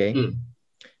 Okay.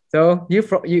 So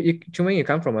Chun Wing, you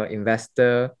come from an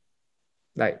investor,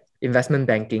 like investment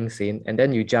banking scene, and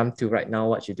then you jump to right now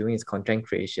what you're doing is content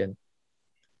creation.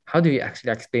 How do you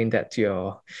actually explain that to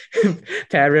your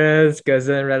parents,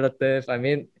 cousin, relative? I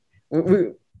mean,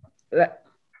 we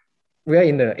are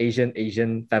in the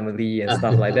Asian family and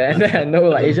stuff like that. And I know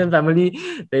like Asian family,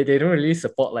 they don't really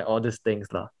support like all these things.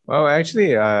 Well,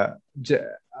 actually,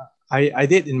 I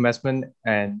did investment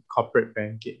and corporate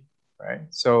banking, right?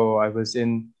 So I was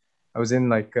in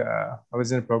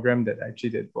a program that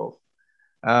actually did both.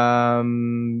 But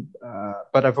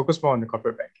I focus more on the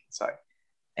corporate banking side.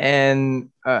 And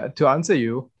to answer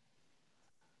you,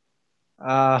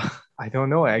 I don't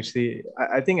know actually.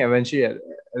 I think eventually at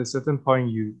a certain point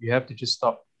you have to just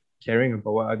stop caring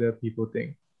about what other people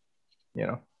think, you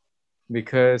know,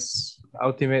 because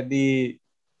ultimately,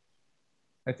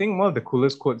 I think one of the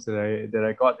coolest quotes that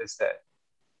I got is that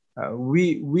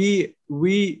we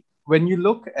when you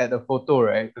look at a photo,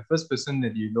 right, the first person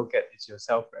that you look at is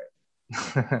yourself, right?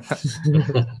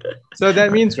 So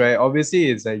that means, right,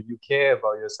 obviously it's like you care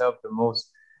about yourself the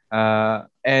most,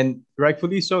 and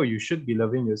rightfully so. You should be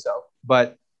loving yourself,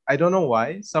 but I don't know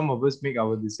why some of us make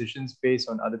our decisions based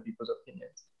on other people's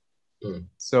opinions.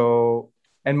 So,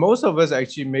 and most of us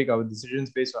actually make our decisions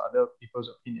based on other people's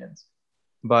opinions,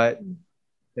 but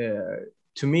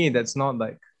to me that's not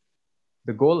like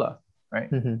the goal, right?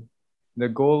 The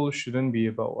goal shouldn't be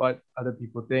about what other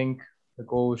people think. The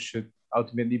goal should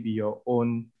ultimately be your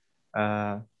own.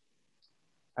 I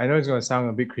know it's going to sound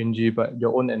a bit cringy, but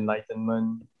your own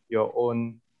enlightenment, your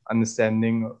own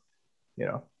understanding of, you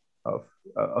know,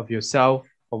 of yourself,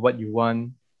 of what you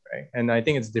want, right? And I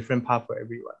think it's a different path for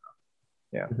everyone.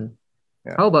 Yeah.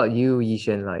 Yeah. How about you,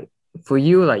 Yishen? Like for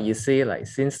you, like you say, like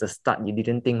since the start, you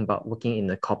didn't think about working in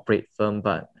a corporate firm,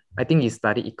 but I think you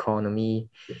studied economy,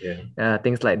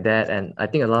 things like that, and I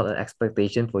think a lot of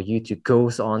expectation for you to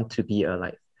goes on to be a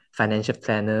like financial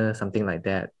planner, something like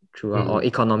that, throughout or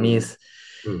economist.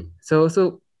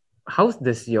 So how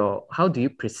do you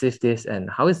perceive this, and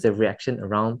how is the reaction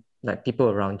around like people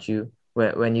around you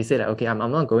when you say like, okay, I'm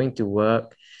not going to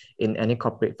work in any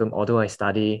corporate firm, although I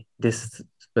study this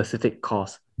specific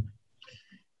course?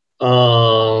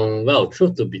 Well,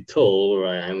 truth to be told,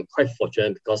 right, I'm quite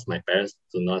fortunate because my parents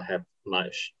do not have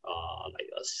much like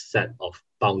a set of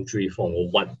boundary for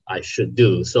what I should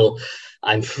do. So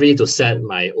I'm free to set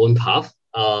my own path.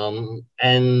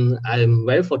 And I'm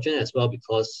very fortunate as well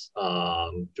because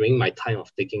during my time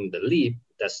of taking the leap,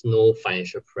 there's no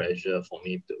financial pressure for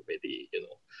me to really,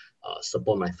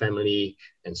 support my family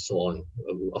and so on.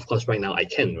 Of course, right now I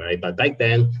can, right? But back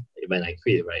then, when I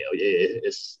quit, right,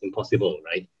 it's impossible,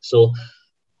 right? So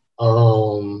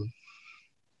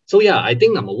yeah, I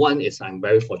think number one is I'm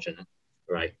very fortunate,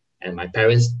 right? And my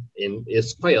parents,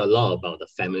 it's quite a lot about the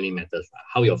family matters, right?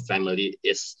 How your family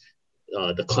is,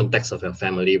 the context of your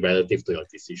family relative to your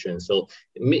decision. So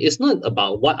it's not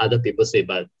about what other people say,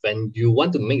 but when you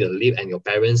want to make a leap and your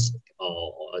parents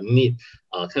need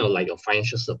kind of like your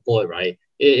financial support, right?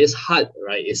 It is hard,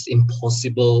 right? It's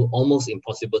impossible, almost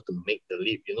impossible to make the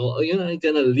leap. You're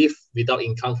gonna live without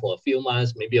income for a few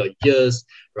months, maybe a years,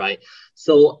 right?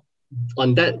 So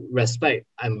on that respect,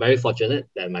 I'm very fortunate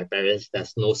that my parents,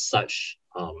 there's no such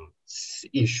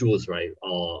issues, right,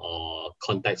 or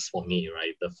context for me,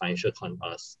 right, the financial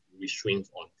restraint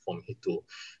for me to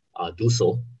do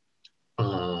so.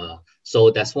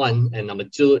 So that's one. And number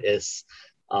two is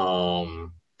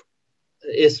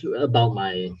it's about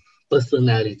my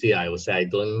personality. I would say I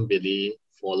don't really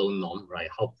follow norm, right?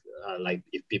 How like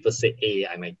if people say A,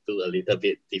 I might do a little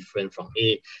bit different from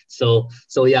A. So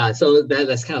yeah, so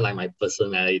that's kind of like my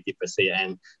personality per se.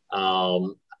 And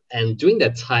during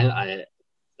that time,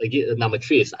 again, number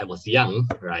three is I was young,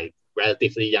 right?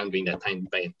 Relatively young during that time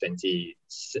back in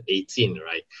 2018,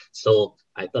 right? So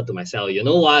I thought to myself, you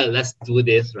know what, let's do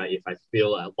this, right? If I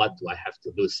feel, what do I have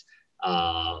to lose?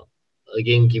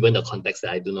 Again, given the context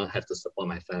that I do not have to support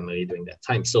my family during that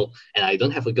time. So, and I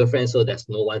don't have a girlfriend, so there's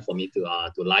no one for me to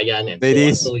layan and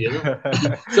Ladies. so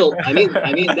on. So I mean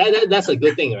that's a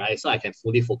good thing, right? So I can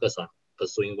fully focus on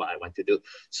pursuing what I want to do.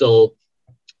 So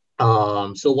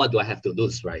what do I have to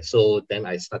lose, right? So then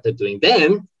I started doing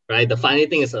them, right? The funny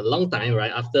thing is a long time,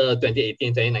 right? After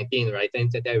 2018, 2019, right? Then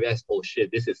I realized, oh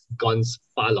shit, this is gone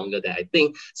far longer than I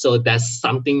think. So that's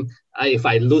something, if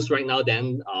I lose right now,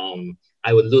 then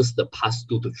I would lose the past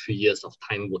 2 to 3 years of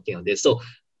time working on this. So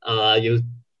you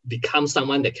become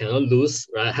someone that cannot lose,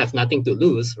 right? Have nothing to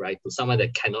lose, right? To someone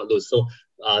that cannot lose. So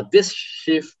this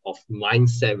shift of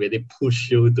mindset really push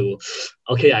you to,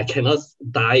 okay, I cannot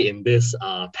die in this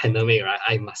pandemic, right?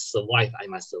 I must survive.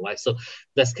 So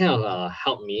that's kind of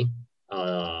helped me.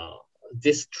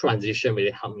 This transition really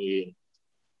helped me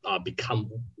become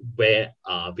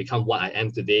what I am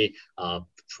today,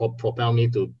 propel me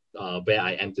to where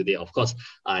I am today. Of course,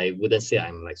 I wouldn't say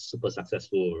I'm like super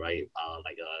successful, right?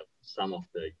 Like some of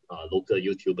the local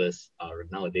YouTubers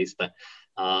nowadays, but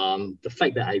the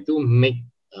fact that I do make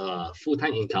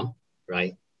full-time income,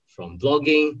 right, from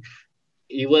blogging,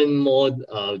 even more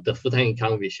the full-time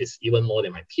income, which is even more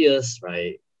than my peers,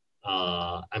 right?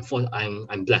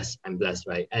 I'm blessed. I'm blessed,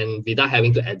 right? And without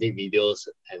having to edit videos,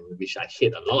 and which I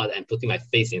hate a lot, and putting my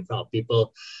face in front of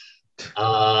people,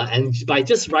 and by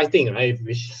just writing, right,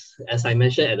 which, as I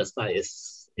mentioned at the start,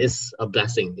 is a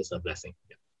blessing. It's a blessing.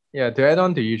 Yeah. Yeah, to add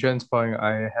on to Yushan's point,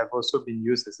 I have also been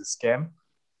used as a scam.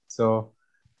 So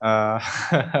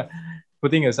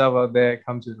putting yourself out there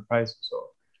comes with a price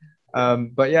also.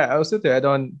 But yeah, also to add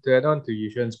on to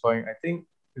Yushan's point, I think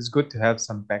it's good to have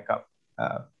some backup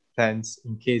plans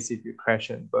in case if you crash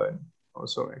and burn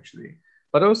also actually.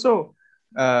 But also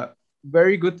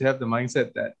very good to have the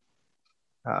mindset that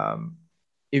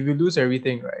if you lose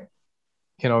everything, right,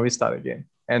 you can always start again.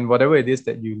 And whatever it is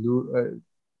that you lose,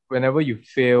 whenever you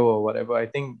fail or whatever, I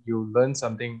think you learn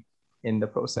something in the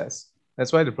process.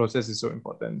 That's why the process is so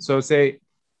important. So say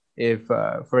if,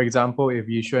 for example, if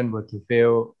Yushan were to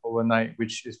fail overnight,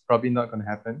 which is probably not going to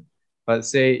happen, but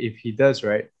say if he does,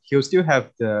 right, he'll still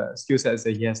have the skill sets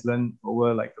that he has learned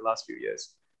over like the last few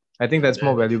years. I think that's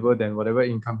more valuable than whatever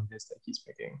income it is that he's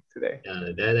making today.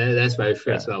 Yeah, that's very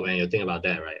true as well when you think about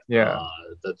that, right? Yeah.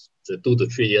 The 2 to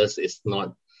 3 years is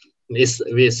not. It's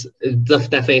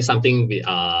definitely something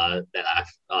that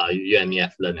you and me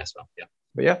have learned as well. Yeah.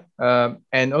 But yeah,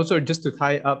 and also just to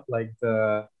tie up like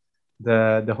the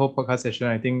whole podcast session,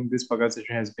 I think this podcast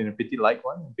session has been a pretty light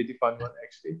one, a pretty fun one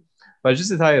actually. But just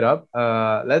to tie it up,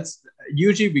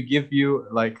 usually we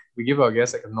give our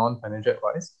guests like a non-financial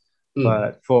advice,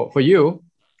 but for you,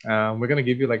 we're gonna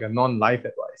give you like a non-life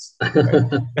advice.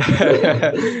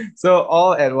 Right? So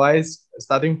all advice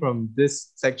starting from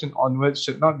this section onwards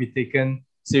should not be taken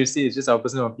seriously. It's just our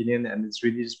personal opinion, and it's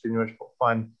really just pretty much for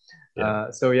fun.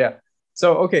 Yeah. So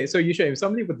Yushan, if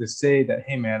somebody were to say that,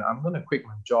 hey man, I'm gonna quit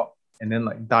my job and then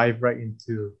like dive right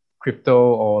into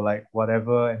crypto or like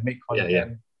whatever and make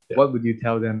content, what would you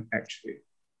tell them actually?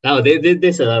 Now,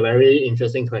 this is a very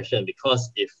interesting question,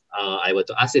 because if I were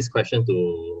to ask this question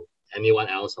to anyone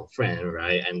else or friend,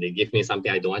 right, and they give me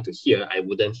something I don't want to hear, I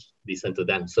wouldn't listen to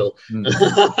them. So,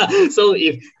 so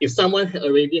if someone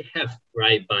already have,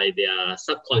 right, by their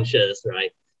subconscious,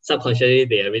 right, subconsciously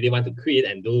they really want to create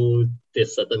and do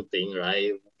this certain thing,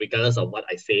 right, regardless of what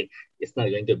I say, it's not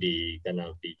going to be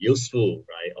useful,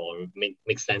 right, or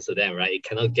make sense to them, right? It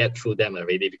cannot get through them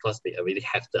already because they already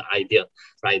have the idea,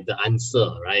 right, the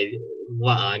answer, right?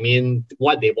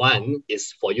 What they want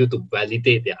is for you to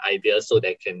validate their idea so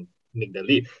they can make the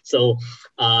leap. So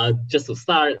just to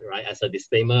start, right, as a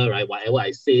disclaimer, right, whatever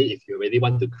I say, if you really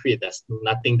want to create, there's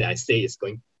nothing that I say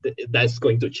that's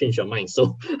going to change your mind.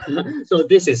 So so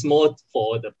this is more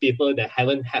for the people that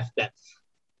haven't have that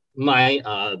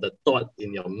the thought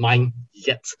in your mind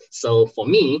yet. So for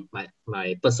me,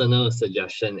 my personal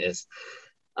suggestion is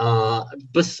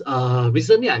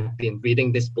recently I've been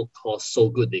reading this book called So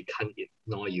Good They Can't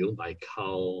Ignore You by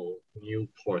Cal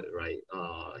Newport, right?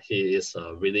 He is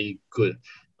a really good,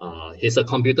 he's a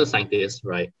computer scientist,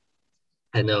 right?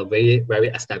 And a very, very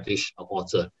established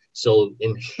author. So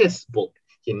in his book,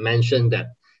 he mentioned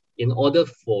that in order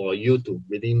for you to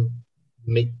really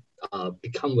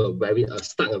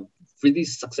start a really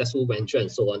successful venture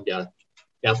and so on, there are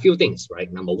a few things,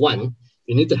 right? Number one,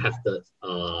 you need to have the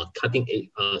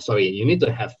you need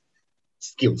to have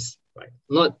skills, right?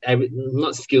 Not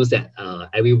skills that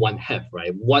everyone have,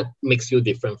 right? What makes you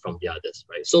different from the others,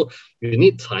 right? So you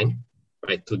need time,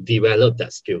 right, to develop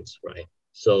that skills, right?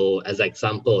 So as an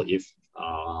example, if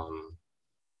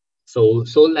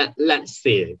let's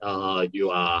say you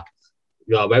are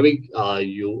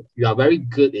very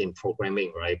good in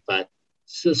programming, right? But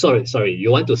sorry,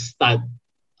 you want to start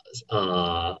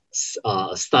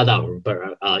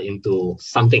into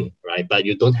something, right? But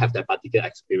you don't have that particular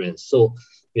experience. So,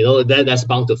 that's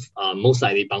bound to most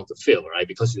likely bound to fail, right?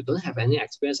 Because you don't have any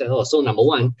experience at all. So number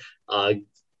one,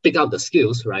 pick out the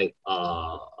skills, right?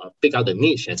 Pick out the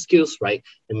niche and skills, right?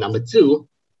 And number two,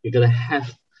 you're gonna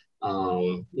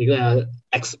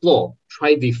explore,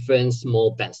 try different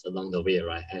small bets along the way,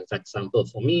 right? And for example,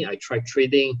 for me, I tried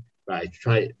trading, right? I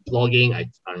tried blogging.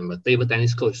 I'm a table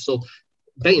tennis coach. So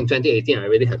back in 2018, I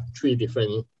already had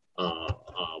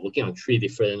working on three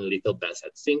different little bets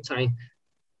at the same time.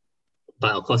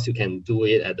 But of course, you can do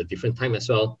it at a different time as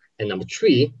well. And number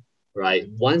three, right?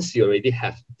 Once you already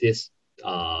have this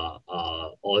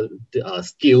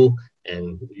skill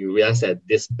and you realize that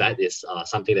this bet is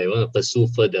something that you want to pursue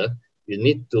further, you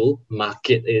need to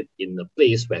market it in a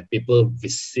place where people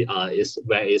is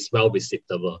well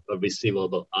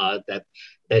receivable,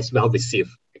 that's well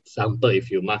received. Example, if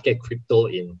you market crypto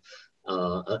in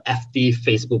a FD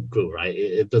Facebook group, right?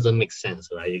 It doesn't make sense,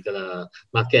 right? You're gonna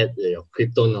market your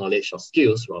crypto knowledge or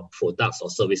skills or products or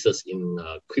services in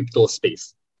crypto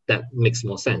space. That makes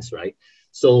more sense, right?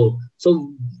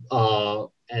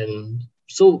 And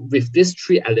so with these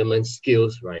three elements,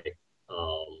 skills, right?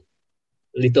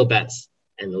 Little bets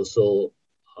and also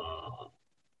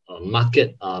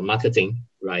marketing,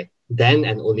 right? Then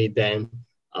and only then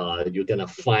you're gonna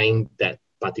find that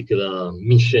particular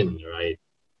mission, right?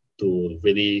 To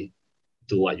really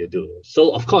do what you do.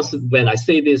 So of course, when I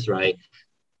say this, right,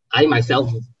 I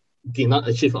myself did not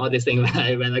achieve all these things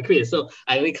when I quit. So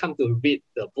I only come to read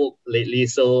the book lately.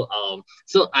 So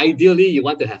ideally, you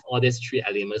want to have all these three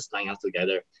elements lined up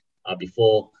together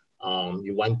before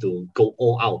you want to go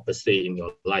all out per se in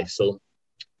your life. So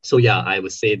yeah, I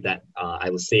would say that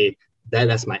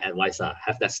that's my advice.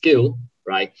 Have that skill,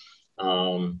 right?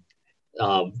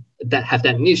 That have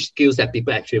that niche skills that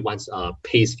people actually wants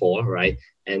pays for, right?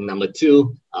 And number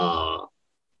two,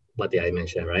 what did I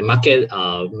mention, right? Make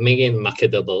it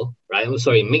marketable, right? I'm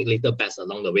sorry, make little bets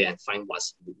along the way and find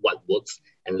what works.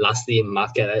 And lastly,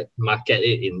 market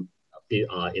it in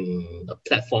a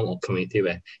platform or community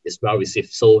where it's well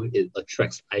received, so it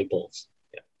attracts eyeballs.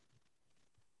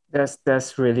 Yeah.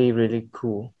 That's really, really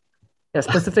cool. Yeah,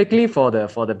 specifically for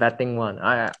the betting one,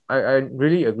 I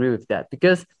really agree with that,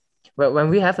 because when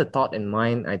we have a thought in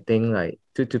mind, I think like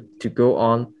to go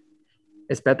on,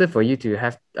 it's better for you to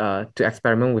have to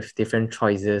experiment with different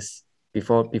choices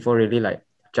before really like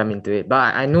jump into it.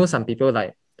 But I know some people,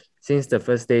 like, since the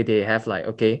first day they have like,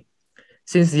 okay,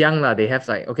 since young they have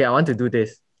like, okay, I want to do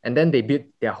this, and then they build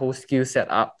their whole skill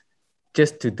set up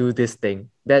just to do this thing.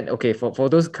 Then okay, for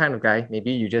those kind of guy,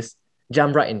 maybe you just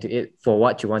jump right into it for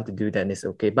what you want to do, then it's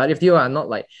okay. But if you are not,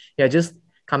 like, you're just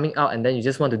coming out and then you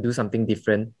just want to do something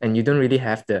different and you don't really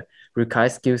have the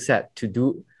required skill set to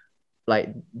do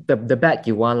like the bet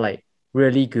you want like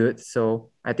really good, so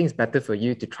I think it's better for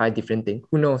you to try different things.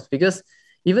 Who knows, because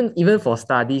even for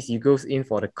studies, you goes in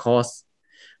for the course,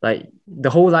 like the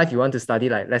whole life you want to study,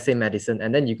 like let's say medicine,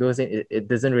 and then you goes in, it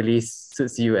doesn't really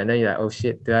suits you, and then you're like, oh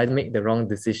shit, did I make the wrong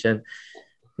decision?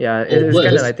 Yeah, it's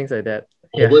kind of like things like that.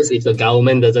 Or worse, if the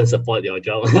government doesn't support your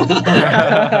job.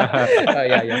 Yeah.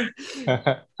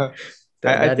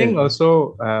 I think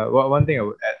also one thing I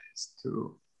would add is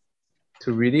to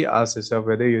really ask yourself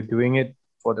whether you're doing it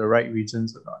for the right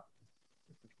reasons or not.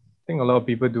 I think a lot of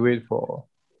people do it for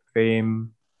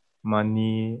fame,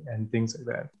 money, and things like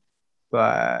that,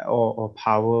 but or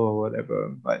power or whatever.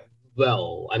 But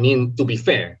well, I mean, to be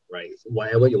fair, right?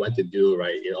 Whatever you want to do,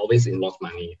 right, it always involves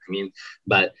money. I mean,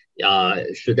 but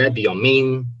should that be your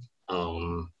main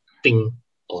thing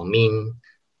or main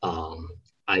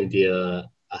idea?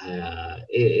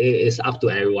 It's up to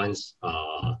everyone's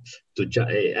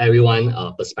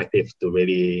perspective to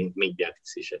really make their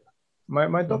decision.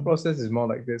 My thought process is more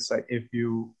like this: like, if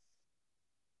you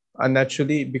are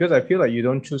naturally, because I feel like you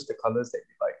don't choose the colors that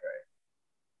you like, right?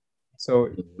 So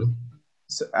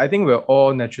I think we're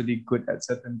all naturally good at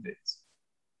certain things.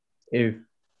 If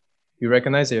you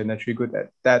recognize that you're naturally good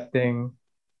at that thing,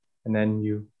 and then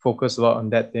you focus a lot on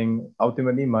that thing,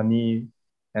 ultimately money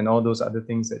and all those other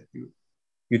things that you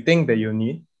think that you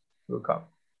need will come.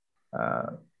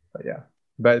 But yeah,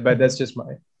 but that's just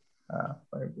my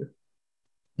view.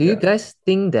 Do you guys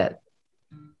think that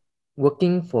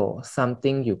working for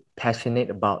something you're passionate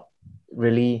about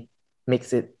really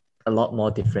makes it a lot more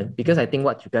different? Because I think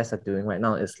what you guys are doing right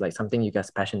now is like something you guys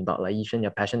are passionate about. Like Yishan,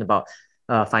 you're passionate about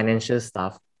financial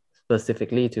stuff,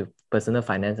 specifically to personal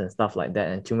finance and stuff like that.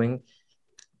 And Chuming,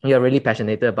 you're really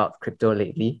passionate about crypto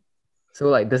lately. So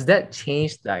like, does that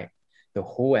change like the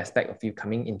whole aspect of you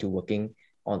coming into working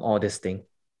on all this thing?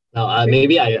 Now,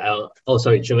 maybe I'll. Oh,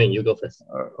 sorry, Chuming, you go first.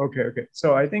 Okay.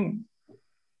 So I think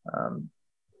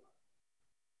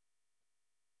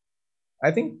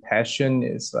passion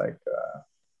is like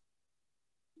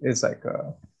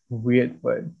a weird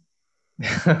word.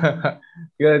 Because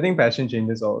I think passion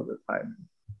changes all the time,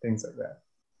 things like that.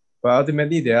 But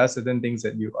ultimately, there are certain things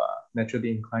that you are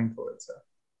naturally inclined towards.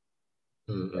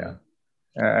 Yeah,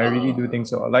 I really do think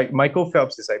so. Like Michael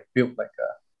Phelps is like built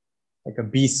like a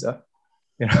beast,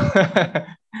 you know.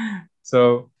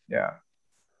 So yeah.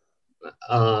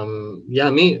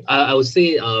 I would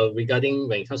say regarding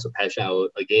when it comes to passion, I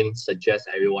would again suggest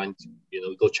everyone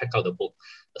to go check out the book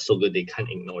So Good They Can't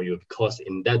Ignore You, because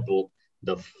in that book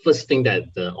the first thing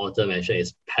that the author mentioned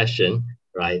is passion,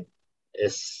 right?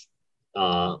 Is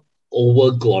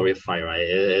over glorified, right?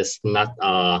 It's not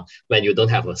when you don't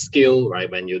have a skill, right?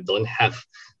 When you don't have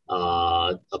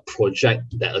a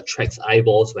project that attracts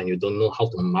eyeballs, when you don't know how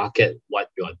to market what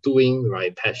you are doing,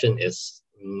 right? Passion is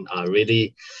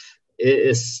really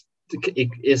it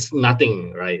is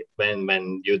nothing, right?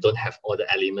 When you don't have all the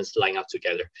elements lined up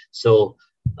together. So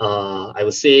I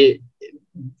would say,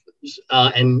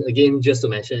 and again, just to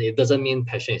mention, it doesn't mean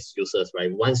passion is useless,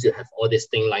 right? Once you have all these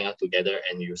things lined up together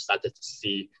and you started to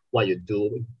see what you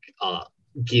do,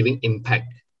 giving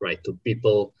impact, right, to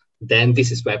people, then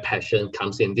this is where passion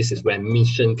comes in. This is where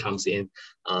mission comes in.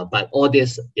 But all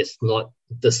this is not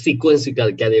the sequence. You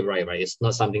gotta get it right, right? It's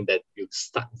not something that you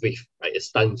start with, right?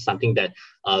 It's something that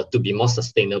to be more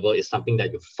sustainable is something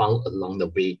that you found along the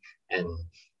way and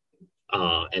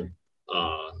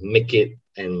make it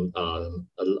and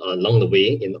along the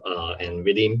way and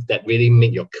really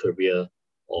make your career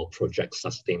or project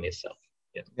sustain itself.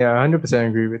 Yeah, 100%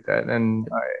 agree with that. And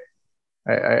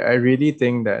I really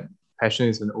think that passion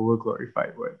is an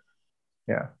overglorified word.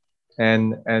 Yeah.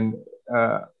 And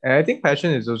I think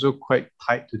passion is also quite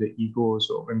tied to the ego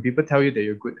also. When people tell you that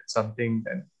you're good at something,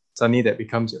 then suddenly that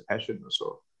becomes your passion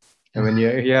also. And when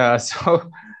you're,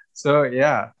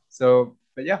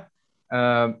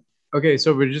 okay,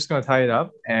 so we're just going to tie it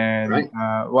up. And right.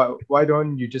 Why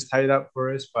don't you just tie it up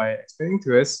for us by explaining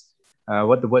to us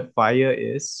what the word FIRE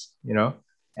is,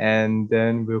 and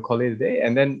then we'll call it a day.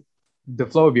 And then the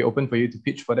floor will be open for you to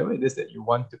pitch whatever it is that you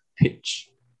want to pitch.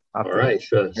 All right,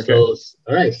 sure.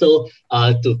 Okay. So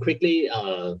to quickly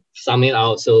sum it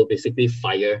out, so basically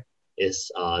FIRE is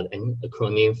an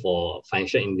acronym for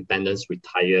Financial Independence,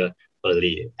 Retire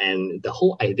Early. And the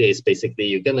whole idea is basically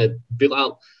you're going to build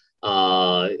out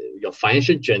your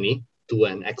financial journey to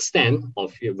an extent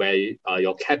of where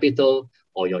your capital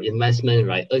or your investment,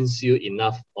 right, earns you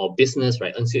enough, or business,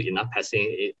 right, earns you enough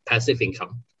passive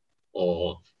income,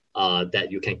 or that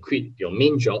you can quit your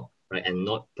main job, right, and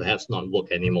perhaps not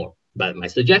work anymore. But my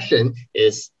suggestion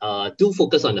is do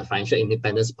focus on the financial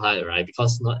independence part, right,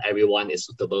 because not everyone is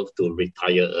suitable to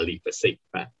retire early per se,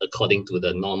 right, according to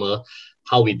the normal,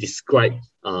 how we describe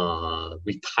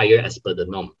retire as per the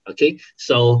norm. Okay,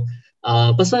 so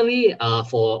personally,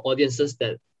 for audiences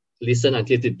that listen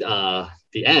until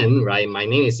the end, right, my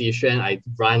name is Yixuan. I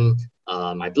run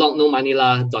my blog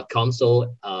nomoneylah.com,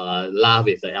 so La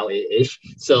with the LAH.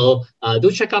 So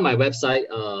do check out my website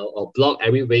or blog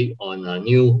every week on a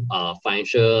new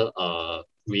financial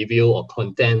review or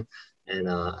content, and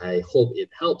I hope it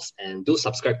helps. And do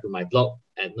subscribe to my blog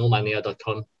at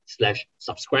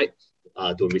nomoneylah.com/subscribe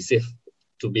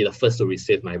to be the first to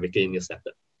receive my weekly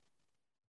newsletter.